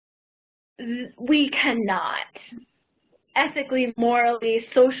 we cannot ethically, morally,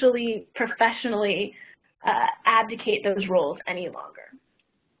 socially, professionally abdicate those roles any longer.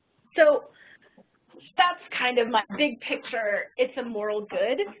 So that's kind of my big picture. It's a moral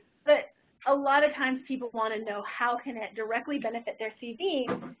good, but a lot of times people want to know how can it directly benefit their CV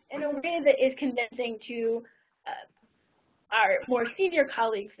in a way that is convincing to our more senior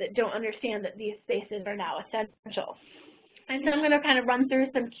colleagues that don't understand that these spaces are now essential. And so I'm going to kind of run through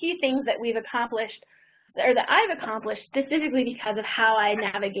some key things that we've accomplished, or that I've accomplished specifically because of how I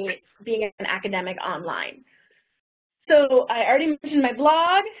navigate being an academic online. So I already mentioned my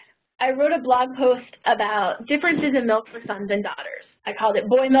blog. I wrote a blog post about differences in milk for sons and daughters. I called it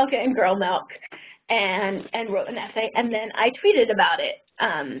Boy Milk and Girl Milk, and wrote an essay, and then I tweeted about it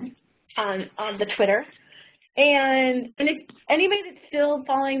on the Twitter. And if anybody that's still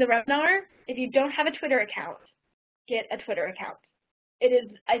following the webinar, if you don't have a Twitter account, get a Twitter account. It is,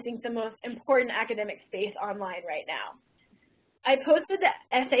 I think, the most important academic space online right now. I posted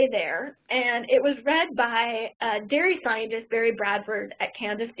the essay there, and it was read by dairy scientist Barry Bradford at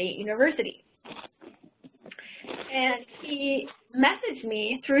Kansas State University. And he messaged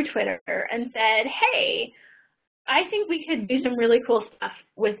me through Twitter and said, hey, I think we could do some really cool stuff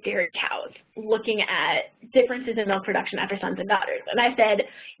with dairy cows, looking at differences in milk production after sons and daughters. And I said,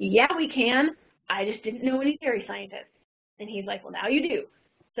 yeah, we can. I just didn't know any dairy scientists. And he's like, well, now you do.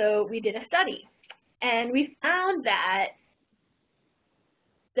 So we did a study, and we found that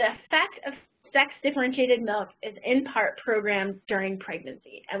the effect of sex-differentiated milk is in part programmed during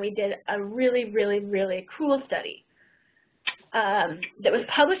pregnancy. And we did a really, really, really cool study that was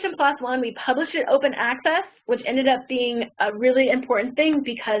published in PLOS One. We published it open access, which ended up being a really important thing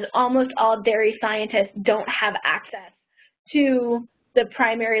because almost all dairy scientists don't have access to the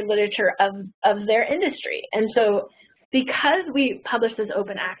primary literature of their industry. And so because we published this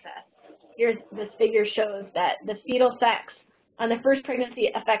open access, this figure shows that the fetal sex on the first pregnancy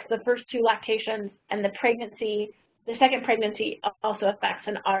affects the first 2 lactations, and the second pregnancy also affects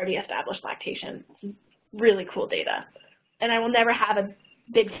an already established lactation. Really cool data. And I will never have a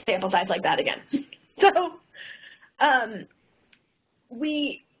big sample size like that again. So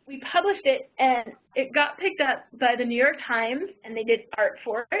we published it, and it got picked up by the New York Times, and they did art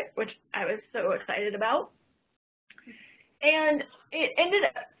for it, which I was so excited about. And it ended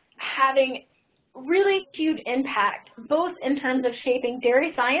up having really huge impact, both in terms of shaping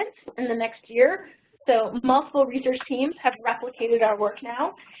dairy science in the next year. So multiple research teams have replicated our work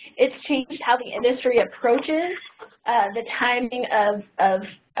now. It's changed how the industry approaches the timing of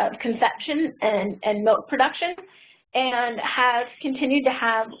conception and milk production, and has continued to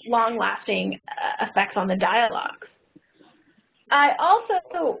have long-lasting effects on the dialogues. I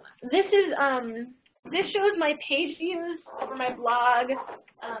also, this shows my page views over my blog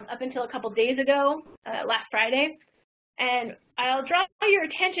up until a couple days ago, last Friday, and I'll draw your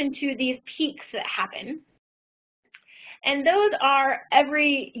attention to these peaks that happen. And those are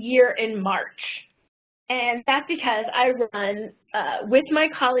every year in March. And that's because I run, with my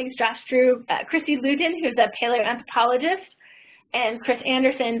colleagues Josh Drew, Christy Luton, who's a paleoanthropologist, and Chris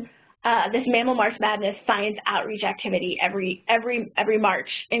Anderson, this Mammal March Madness science outreach activity every March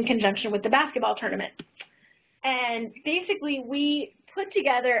in conjunction with the basketball tournament. And basically we put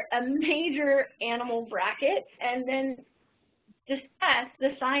together a major animal bracket and then discuss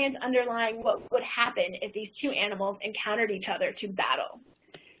the science underlying what would happen if these two animals encountered each other to battle.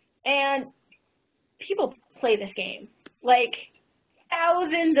 And people play this game. Like,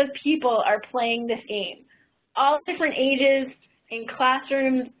 thousands of people are playing this game, all different ages, in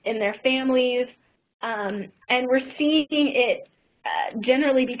classrooms, in their families, and we're seeing it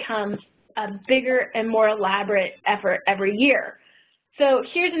generally become a bigger and more elaborate effort every year. So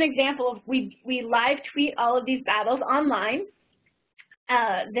here's an example of, we live tweet all of these battles online.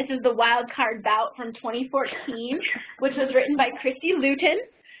 This is the wild card bout from 2014, which was written by Christy Luton,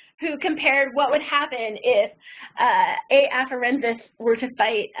 who compared what would happen if A. afarensis were to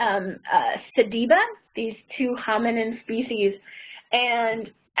fight Sediba, these two hominin species.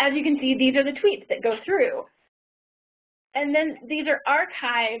 And as you can see, these are the tweets that go through. And then these are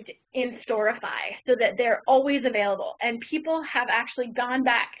archived in Storify so that they're always available. And people have actually gone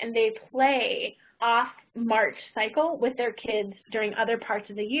back and they play off March cycle with their kids during other parts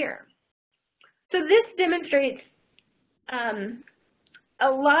of the year. So this demonstrates a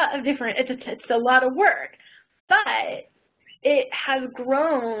lot of different, it's a lot of work, but it has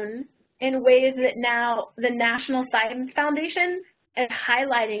grown in ways that now the National Science Foundation is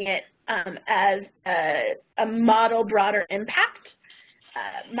highlighting it as a model broader impact.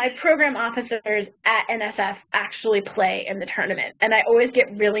 My program officers at NSF actually play in the tournament, and I always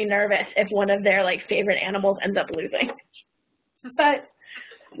get really nervous if one of their favorite animals ends up losing. But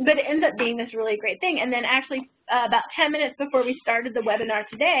it ends up being this really great thing. And then actually about 10 minutes before we started the webinar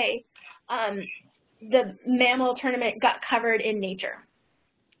today, the mammal tournament got covered in Nature,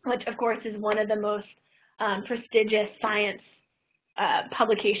 which of course is one of the most prestigious science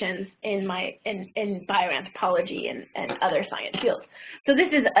publications in bioanthropology and other science fields. So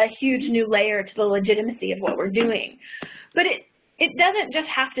this is a huge new layer to the legitimacy of what we're doing. But it doesn't just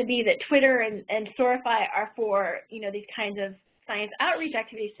have to be that Twitter and Storify are for these kinds of science outreach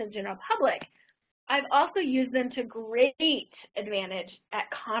activities to the general public. I've also used them to great advantage at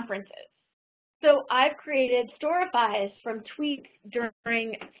conferences. So I've created Storifys from tweets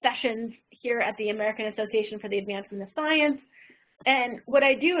during sessions here at the American Association for the Advancement of Science. And what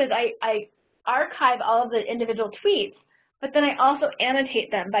I do is I archive all of the individual tweets, but then I also annotate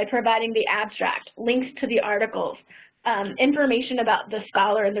them by providing the abstract, links to the articles, information about the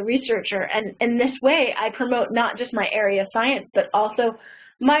scholar and the researcher. And in this way, I promote not just my area of science, but also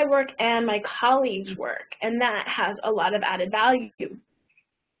my work and my colleagues' work. And that has a lot of added value.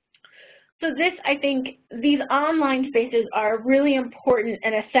 So this, I think, these online spaces are a really important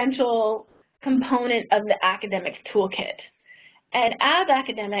and essential component of the academics toolkit. And as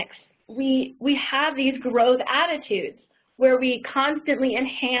academics, we have these growth attitudes where we constantly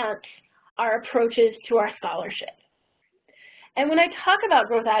enhance our approaches to our scholarship. And when I talk about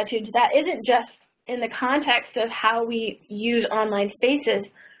growth attitudes, that isn't just in the context of how we use online spaces,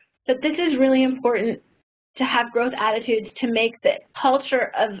 but this is really important to have growth attitudes to make the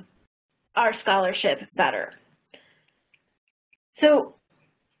culture of our scholarship better. So,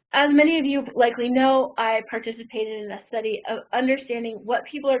 as many of you likely know, I participated in a study of understanding what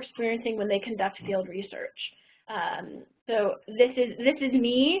people are experiencing when they conduct field research. So this is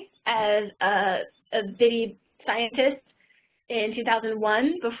me as a bitty scientist in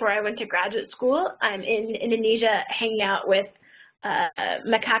 2001 before I went to graduate school. I'm in Indonesia hanging out with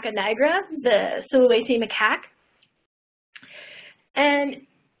Macaca nigra, the Sulawesi macaque. And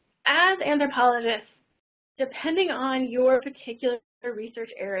as anthropologists, depending on your particular research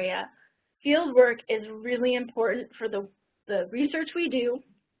area, field work is really important for the research we do,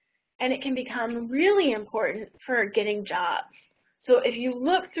 and it can become really important for getting jobs. So if you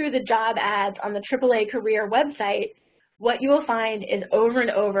look through the job ads on the AAA career website, what you will find is over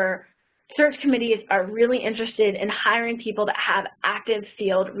and over, search committees are really interested in hiring people that have active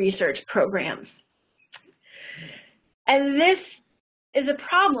field research programs. And this is a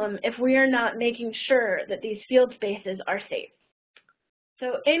problem if we are not making sure that these field spaces are safe.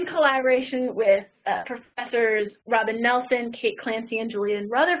 So in collaboration with professors Robin Nelson, Kate Clancy, and Julian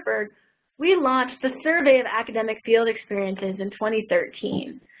Rutherford, we launched the Survey of Academic Field Experiences in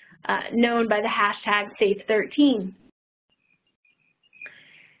 2013, known by the hashtag SAFE13.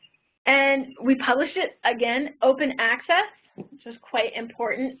 And we published it, again, open access, which was quite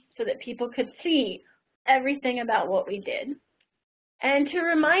important so that people could see everything about what we did. And to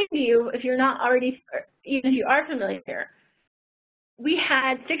remind you, if you're not already, even if you are familiar, we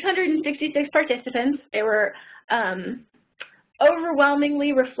had 666 participants. They were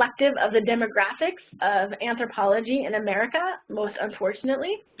overwhelmingly reflective of the demographics of anthropology in America, most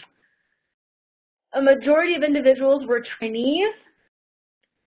unfortunately. A majority of individuals were trainees.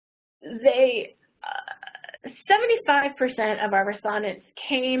 75% of our respondents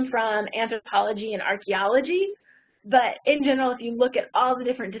came from anthropology and archaeology, but in general, if you look at all the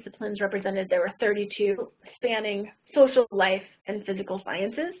different disciplines represented, there were 32 spanning social life and physical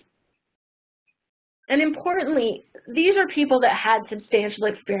sciences. And importantly, these are people that had substantial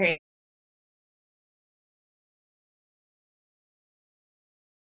experience.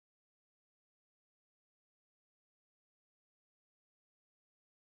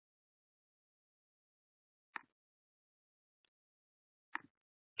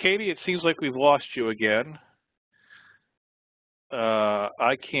 Katie, it seems like we've lost you again.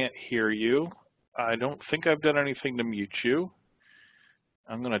 I can't hear you. I don't think I've done anything to mute you.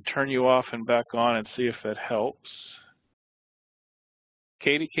 I'm going to turn you off and back on and see if that helps.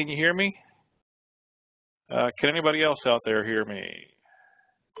 Katie, can you hear me? Can anybody else out there hear me?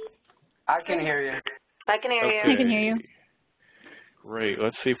 I can hear you. I can hear Okay. you. I can hear you. Great.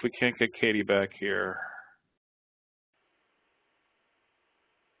 Let's see if we can't get Katie back here.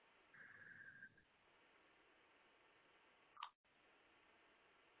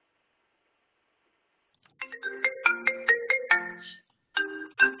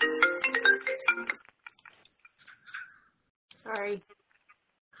 Sorry.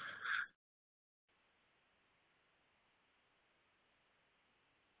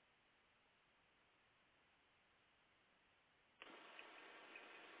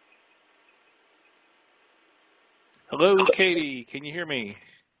 Hello, Katie. Can you hear me?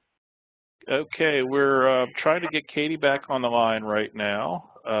 Okay, we're trying to get Katie back on the line right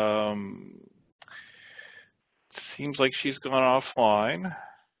now. Seems like she's gone offline.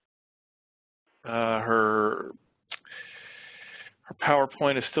 Her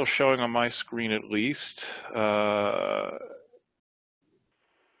PowerPoint is still showing on my screen at least.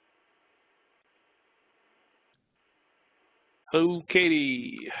 Hello,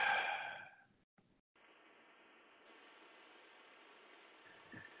 Katie.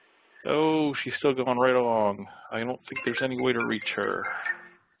 Oh, she's still going right along. I don't think there's any way to reach her.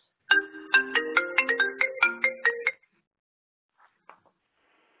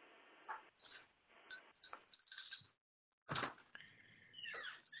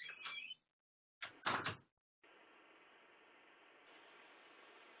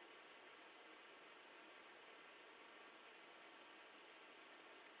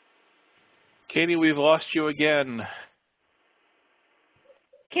 Katie, we've lost you again.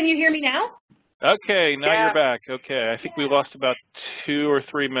 Can you hear me now? Okay, now Yeah. you're back. Okay, I think we lost about 2 or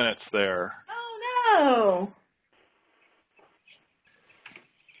 3 minutes there. Oh, no.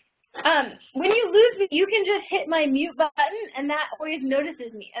 When you lose me, you can just hit my mute button, and that always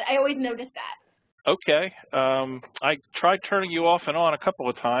notices me. I always notice that. Okay, I tried turning you off and on a couple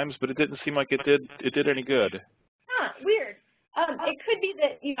of times, but it didn't seem like it did any good. Huh, weird. It could be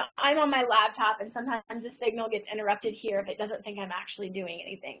that, you know, I'm on my laptop, and sometimes the signal gets interrupted here if it doesn't think I'm actually doing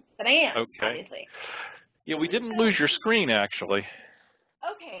anything. But I am, Okay. obviously. Yeah, we didn't lose your screen, actually.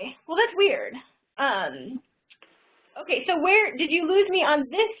 Okay, well, that's weird. Okay, so where, did you lose me on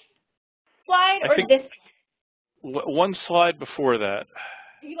this slide or this? One slide before that.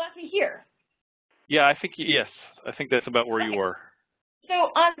 You lost me here. Yeah, I think, yes, I think that's about where you were. So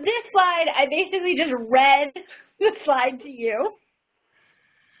on this slide, I basically just read the slide to you.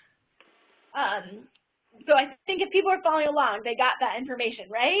 So I think if people are following along, they got that information,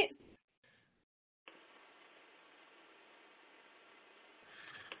 right?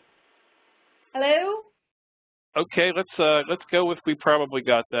 Hello? Okay, let's go with we probably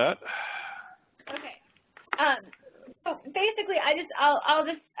got that. Okay. So basically, I'll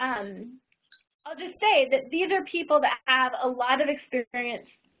just say that these are people that have a lot of experience,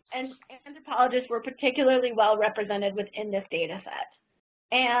 and anthropologists were particularly well represented within this data set.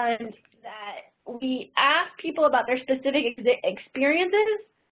 And that we ask people about their specific experiences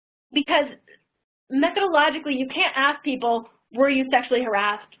because methodologically you can't ask people, were you sexually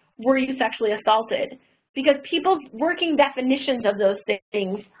harassed, were you sexually assaulted? Because people's working definitions of those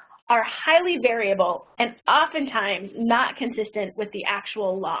things are highly variable and oftentimes not consistent with the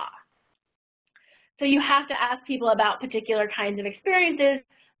actual law. So you have to ask people about particular kinds of experiences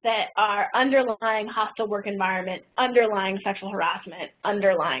that are underlying hostile work environment, underlying sexual harassment,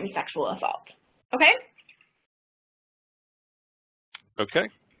 underlying sexual assault. Okay? Okay.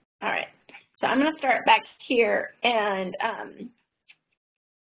 All right. So I'm going to start back here, and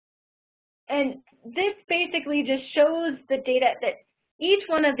this basically just shows the data that each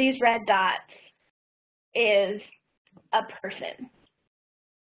one of these red dots is a person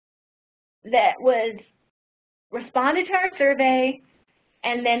that was responded to our survey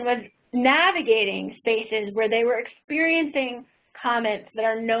and then was navigating spaces where they were experiencing comments that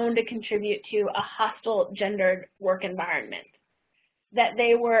are known to contribute to a hostile gendered work environment, that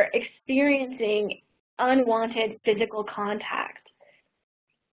they were experiencing unwanted physical contact.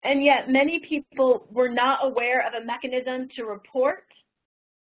 And yet many people were not aware of a mechanism to report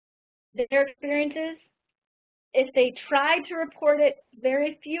their experiences. If they tried to report it,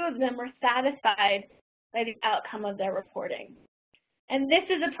 very few of them were satisfied by the outcome of their reporting. And this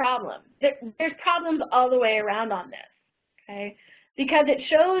is a problem. There's problems all the way around on this, okay? Because it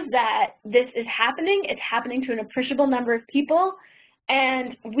shows that this is happening. It's happening to an appreciable number of people,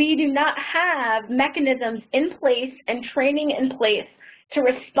 and we do not have mechanisms in place and training in place to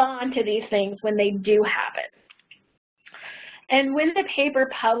respond to these things when they do happen. And when the paper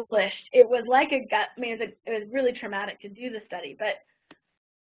published, it was like a gut, I mean, it was really traumatic to do the study, but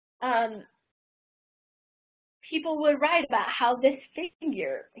people would write about how this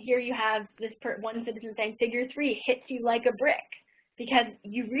figure, here you have this one citizen saying figure 3 hits you like a brick, because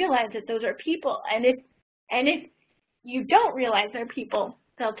you realize that those are people, and if you don't realize they're people,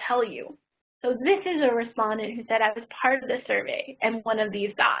 they'll tell you. So this is a respondent who said, I was part of the survey and one of these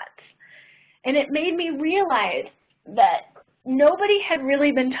dots. And it made me realize that nobody had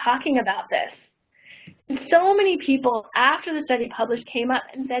really been talking about this. And so many people after the study published came up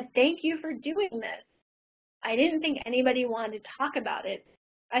and said, thank you for doing this. I didn't think anybody wanted to talk about it.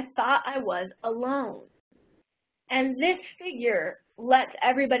 I thought I was alone. And this figure lets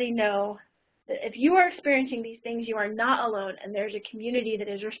everybody know that if you are experiencing these things, you are not alone, and there's a community that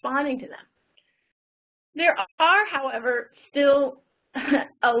is responding to them. There are, however, still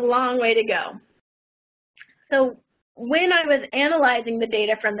a long way to go. So when I was analyzing the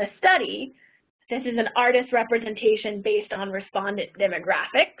data from the study, this is an artist representation based on respondent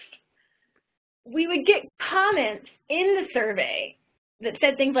demographics, we would get comments in the survey that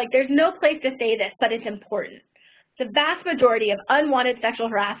said things like, there's no place to say this, but it's important. The vast majority of unwanted sexual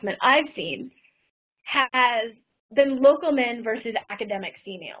harassment I've seen has been local men versus academic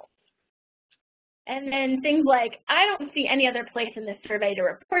females. And then things like, I don't see any other place in this survey to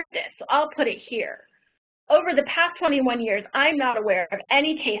report this, so I'll put it here. Over the past 21 years, I'm not aware of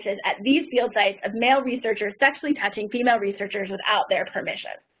any cases at these field sites of male researchers sexually touching female researchers without their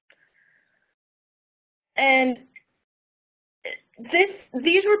permission. And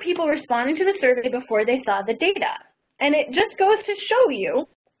these were people responding to the survey before they saw the data. And it just goes to show you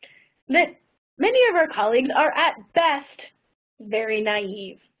that many of our colleagues are at best very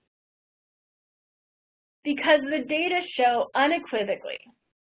naive, because the data show unequivocally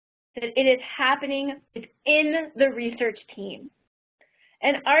that it is happening within the research team.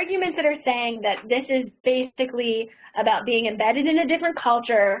 And arguments that are saying that this is basically about being embedded in a different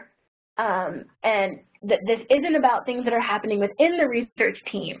culture and that this isn't about things that are happening within the research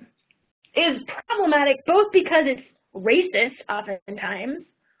team is problematic, both because it's racist oftentimes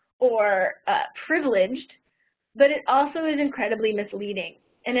or privileged, but it also is incredibly misleading.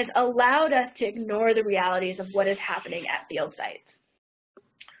 And it's allowed us to ignore the realities of what is happening at field sites.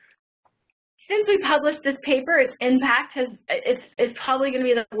 Since we published this paper, its impact it's probably going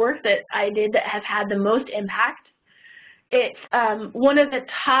to be the work that I did that has had the most impact. It's one of the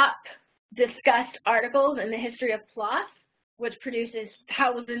top discussed articles in the history of PLOS, which produces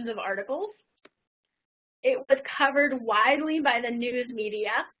thousands of articles. It was covered widely by the news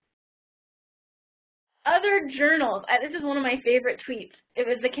media. Other journals, this is one of my favorite tweets. It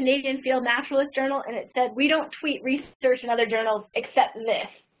was the Canadian Field Naturalist Journal, and it said, we don't tweet research in other journals except this.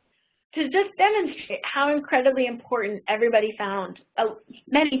 to just demonstrate how incredibly important everybody found,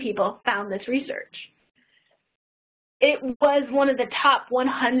 many people found this research. It was one of the top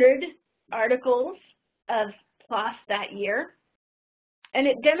 100 articles of PLOS that year, and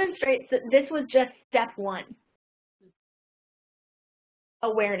it demonstrates that this was just step one,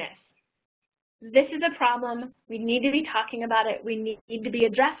 awareness. This is a problem. We need to be talking about it. We need to be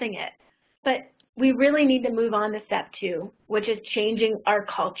addressing it. But we really need to move on to step two, which is changing our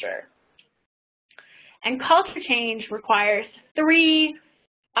culture. And culture change requires three,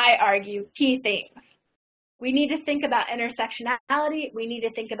 I argue, key things. We need to think about intersectionality, we need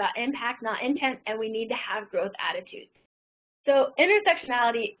to think about impact, not intent, and we need to have growth attitudes. So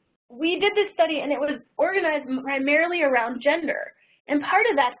intersectionality, we did this study and it was organized primarily around gender. And part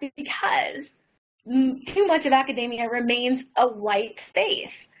of that's because too much of academia remains a white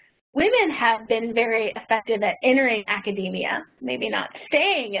space. Women have been very effective at entering academia, maybe not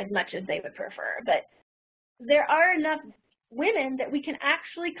staying as much as they would prefer, but there are enough women that we can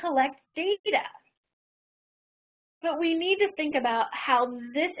actually collect data. But we need to think about how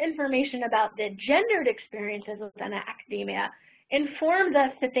this information about the gendered experiences within academia informs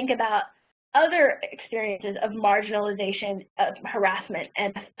us to think about other experiences of marginalization, of harassment,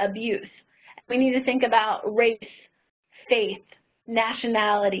 and abuse. We need to think about race, faith,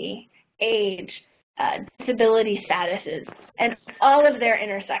 nationality, age, disability statuses, and all of their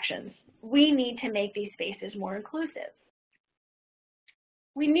intersections. We need to make these spaces more inclusive.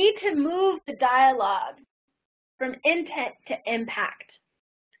 We need to move the dialogue from intent to impact.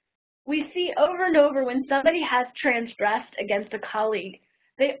 We see over and over when somebody has transgressed against a colleague,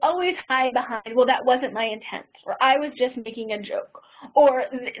 they always hide behind, well, that wasn't my intent, or I was just making a joke, or,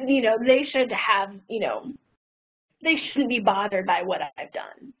 you know, they should have, you know, they shouldn't be bothered by what I've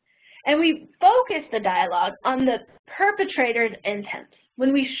done. And we focus the dialogue on the perpetrator's intent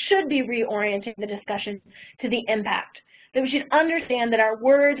when we should be reorienting the discussion to the impact, that we should understand that our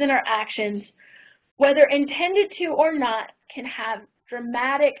words and our actions, whether intended to or not, can have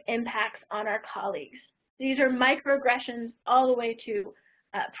dramatic impacts on our colleagues. These are microaggressions all the way to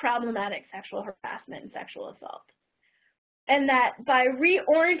problematic sexual harassment and sexual assault. And that by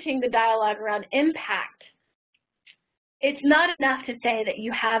reorienting the dialogue around impact, it's not enough to say that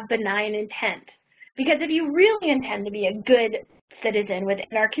you have benign intent. Because if you really intend to be a good citizen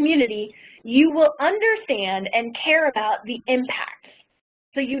within our community, you will understand and care about the impacts.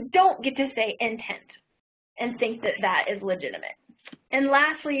 So you don't get to say intent and think that that is legitimate. And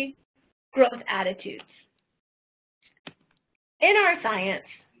lastly, growth attitudes. In our science,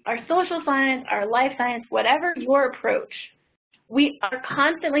 our social science, our life science, whatever your approach, we are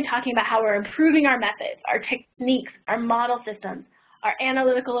constantly talking about how we're improving our methods, our techniques, our model systems, our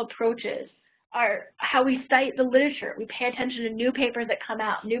analytical approaches, how we cite the literature. We pay attention to new papers that come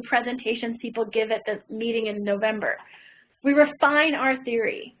out, new presentations people give at the meeting in November. We refine our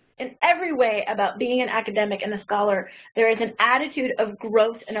theory. In every way about being an academic and a scholar, there is an attitude of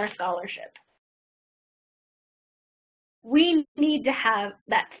growth in our scholarship. We need to have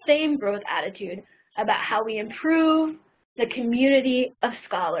that same growth attitude about how we improve the community of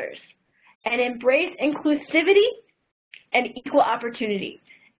scholars and embrace inclusivity and equal opportunity.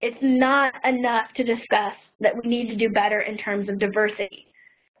 It's not enough to discuss that we need to do better in terms of diversity.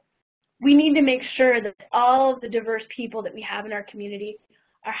 We need to make sure that all of the diverse people that we have in our community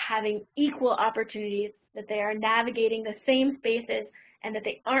are having equal opportunities, that they are navigating the same spaces, and that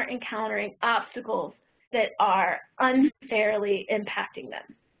they aren't encountering obstacles that are unfairly impacting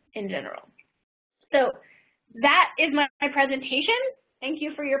them in general. So that is my presentation. Thank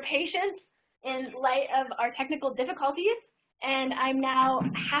you for your patience in light of our technical difficulties. And I'm now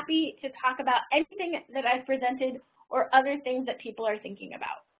happy to talk about anything that I've presented or other things that people are thinking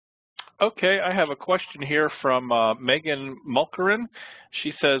about. Okay, I have a question here from Megan Mulkerin.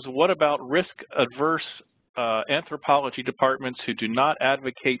 She says, what about risk-averse anthropology departments who do not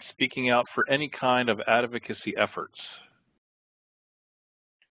advocate speaking out for any kind of advocacy efforts?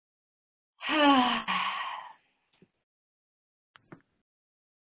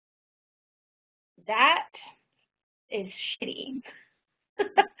 That is shitty.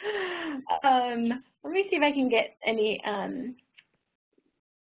 Let me see if I can get any,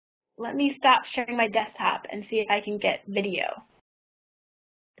 let me stop sharing my desktop and see if I can get video.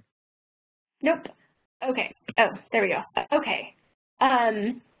 Nope. Okay. Oh, there we go. Okay.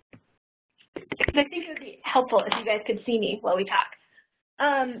 I think it would be helpful if you guys could see me while we talk.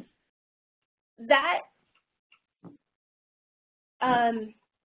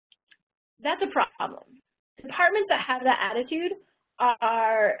 That's a problem. Departments that have that attitude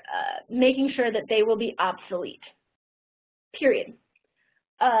are making sure that they will be obsolete, period.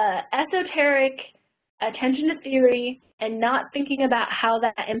 esoteric attention to theory and not thinking about how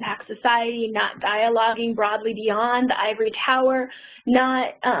that impacts society, not dialoguing broadly beyond the ivory tower,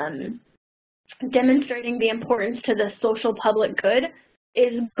 not demonstrating the importance to the social public good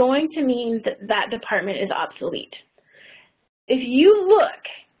is going to mean that that department is obsolete. If you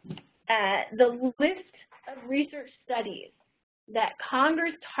look at the list of research studies that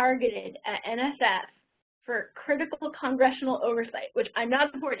Congress targeted at NSF for critical congressional oversight, which I'm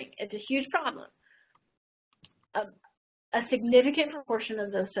not supporting, it's a huge problem, a significant proportion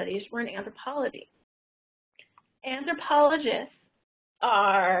of those studies were in anthropology. Anthropologists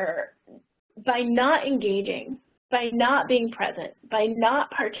are, by not engaging, by not being present, by not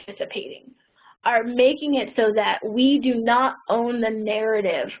participating, are making it so that we do not own the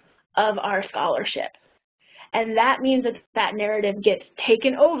narrative of our scholarship. And that means that that narrative gets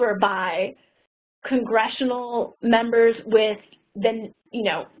taken over by congressional members with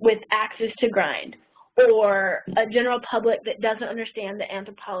with axes to grind, or a general public that doesn't understand that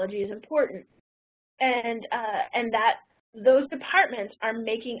anthropology is important. And that those departments are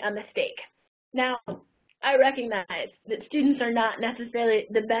making a mistake. Now, I recognize that students are not necessarily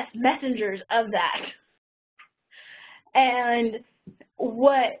the best messengers of that. And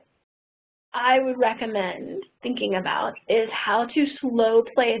what I would recommend thinking about is how to slow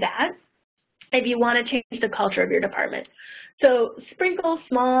play that if you want to change the culture of your department. So sprinkle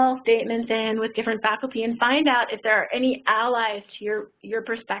small statements in with different faculty and find out if there are any allies to your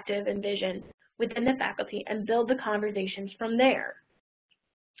perspective and vision within the faculty and build the conversations from there.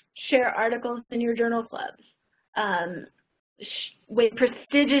 Share articles in your journal clubs. With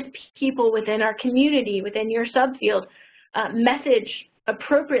prestigious people within our community, within your subfield, message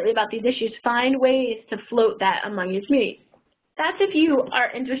appropriately about these issues. Find ways to float that among your community. That's if you are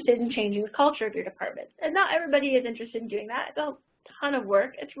interested in changing the culture of your department. And not everybody is interested in doing that. It's a ton of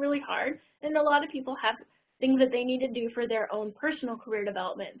work. It's really hard. And a lot of people have things that they need to do for their own personal career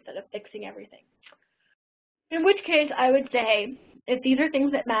development instead of fixing everything. In which case, I would say, if these are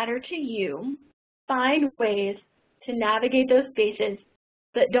things that matter to you, find ways to navigate those spaces,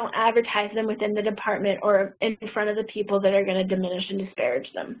 but don't advertise them within the department or in front of the people that are going to diminish and disparage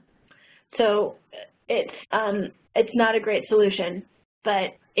them. So it's not a great solution,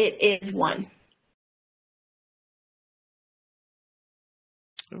 but it is one.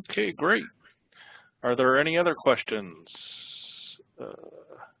 Okay, great. Are there any other questions?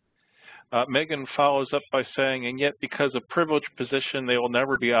 Megan follows up by saying, and yet because of privileged position, they will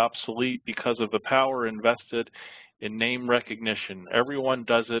never be obsolete because of the power invested in name recognition. Everyone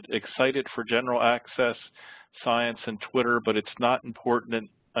does it, excited for general access, science, and Twitter, but it's not important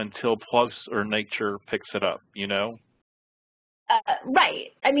until Plus or Nature picks it up, you know?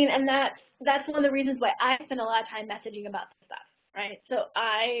 Right. I mean, and that's one of the reasons why I spend a lot of time messaging about this stuff, right? So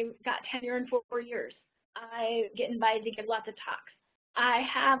I got tenure in 4 years. I get invited to give lots of talks. I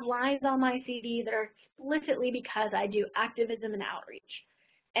have lines on my CD that are explicitly because I do activism and outreach.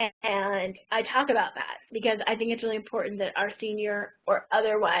 And I talk about that because I think it's really important that our senior or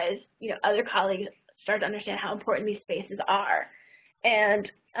otherwise, other colleagues start to understand how important these spaces are. And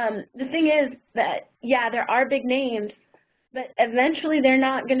the thing is that, yeah, there are big names, but eventually they're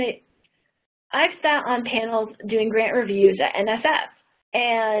not going to – I've sat on panels doing grant reviews at NSF,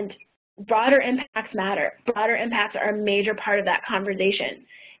 and broader impacts matter. Broader impacts are a major part of that conversation.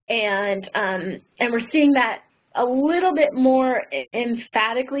 And we're seeing that a little bit more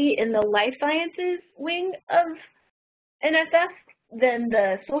emphatically in the life sciences wing of NSF than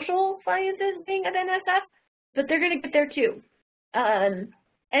the social sciences wing of NSF, but they're going to get there too.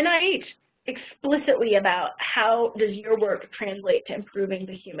 NIH explicitly about how does your work translate to improving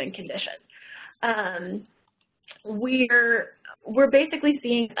the human condition. We're basically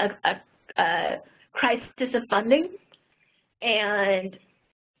seeing a crisis of funding, and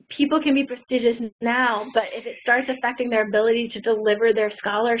people can be prestigious now, but if it starts affecting their ability to deliver their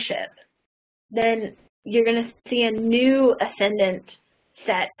scholarship, then you're going to see a new ascendant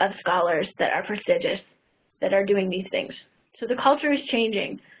set of scholars that are prestigious, that are doing these things. So the culture is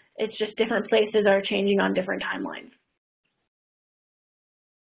changing. It's just different places are changing on different timelines.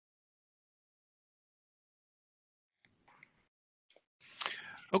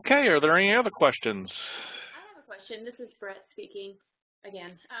 Okay, are there any other questions? I have a question. This is Brett speaking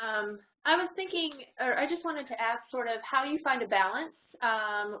again. I was thinking, or I just wanted to ask sort of how you find a balance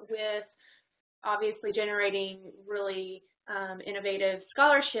with obviously generating really innovative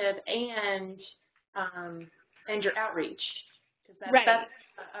scholarship and your outreach. Because that's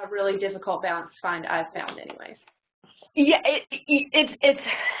a really difficult balance to find, I've found anyways. Yeah, it's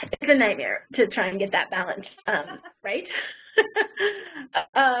a nightmare to try and get that balance, right?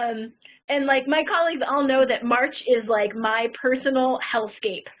 And like my colleagues all know that March is like my personal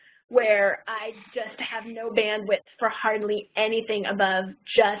hellscape, where I just have no bandwidth for hardly anything above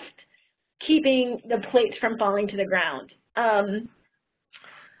just keeping the plates from falling to the ground.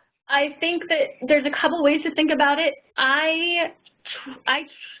 I think that there's a couple ways to think about it. I'm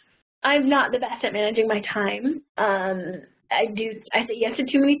not the best at managing my time. I say yes to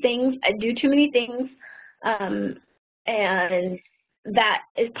too many things. I do too many things. And that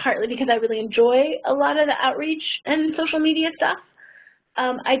is partly because I really enjoy a lot of the outreach and social media stuff.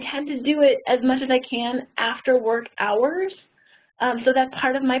 I tend to do it as much as I can after work hours. So that's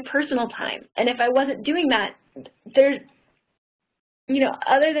part of my personal time. And if I wasn't doing that, there's,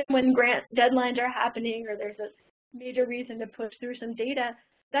 other than when grant deadlines are happening or there's a major reason to push through some data,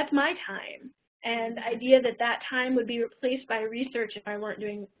 that's my time. And the idea that that time would be replaced by research if I weren't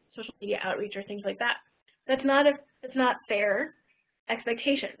doing social media outreach or things like that, that's not fair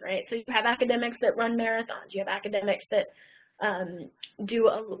expectation, right? So you have academics that run marathons, you have academics that do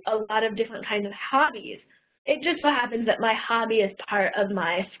a lot of different kinds of hobbies. It just so happens that my hobby is part of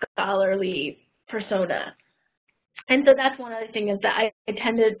my scholarly persona. And so that's one other thing, is that I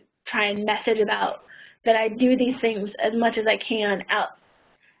tend to try and message about that I do these things as much as I can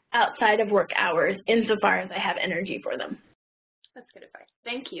outside of work hours, insofar as I have energy for them. That's good advice.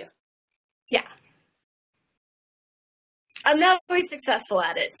 Thank you. Yeah. I'm not always successful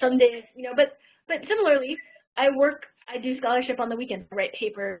at it. Some days, but similarly, I do scholarship on the weekends. I write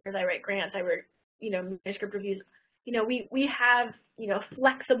papers, I write grants, I write, manuscript reviews. We have,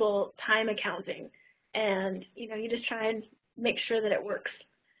 flexible time accounting, and, you just try and make sure that it works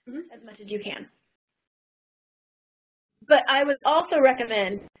as much as you can. But I would also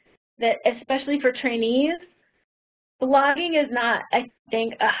recommend that, especially for trainees, blogging is not, I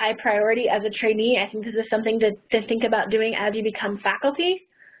think, a high priority as a trainee. I think this is something to think about doing as you become faculty,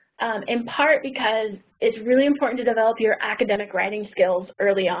 in part because it's really important to develop your academic writing skills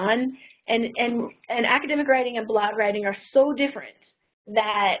early on. And academic writing and blog writing are so different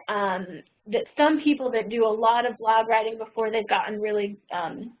that that some people that do a lot of blog writing before they've gotten really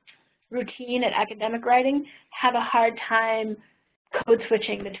routine at academic writing have a hard time code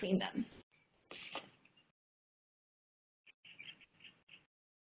switching between them.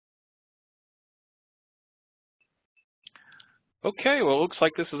 Okay, well, it looks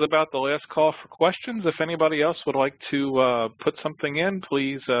like this is about the last call for questions. If anybody else would like to put something in,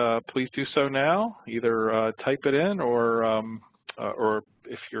 please do so now. Either type it in, or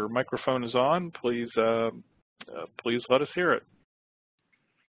if your microphone is on, please let us hear it.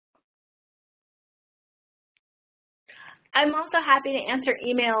 I'm also happy to answer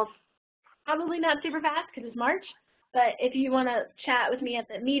emails, probably not super fast because it's March, but if you want to chat with me at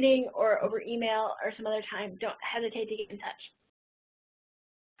the meeting or over email or some other time, don't hesitate to get in touch.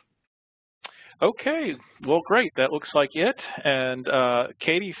 Okay, well, great. That looks like it. And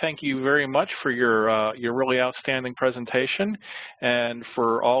Katie, thank you very much for your really outstanding presentation. And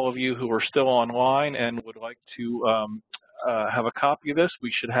for all of you who are still online and would like to have a copy of this,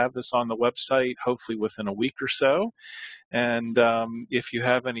 we should have this on the website hopefully within a week or so. And if you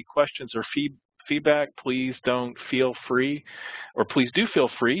have any questions or feedback, please do feel free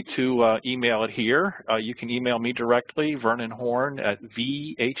to email it here. You can email me directly, Vernon Horn at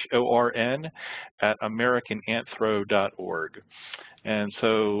VHORN@AmericanAnthro.org. And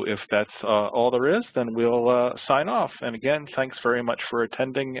so if that's all there is, then we'll sign off. And again, thanks very much for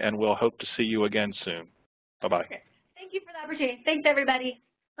attending, and we'll hope to see you again soon. Bye-bye. Okay. Thank you for the opportunity. Thanks, everybody.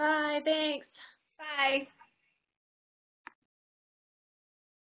 Bye. Thanks. Bye.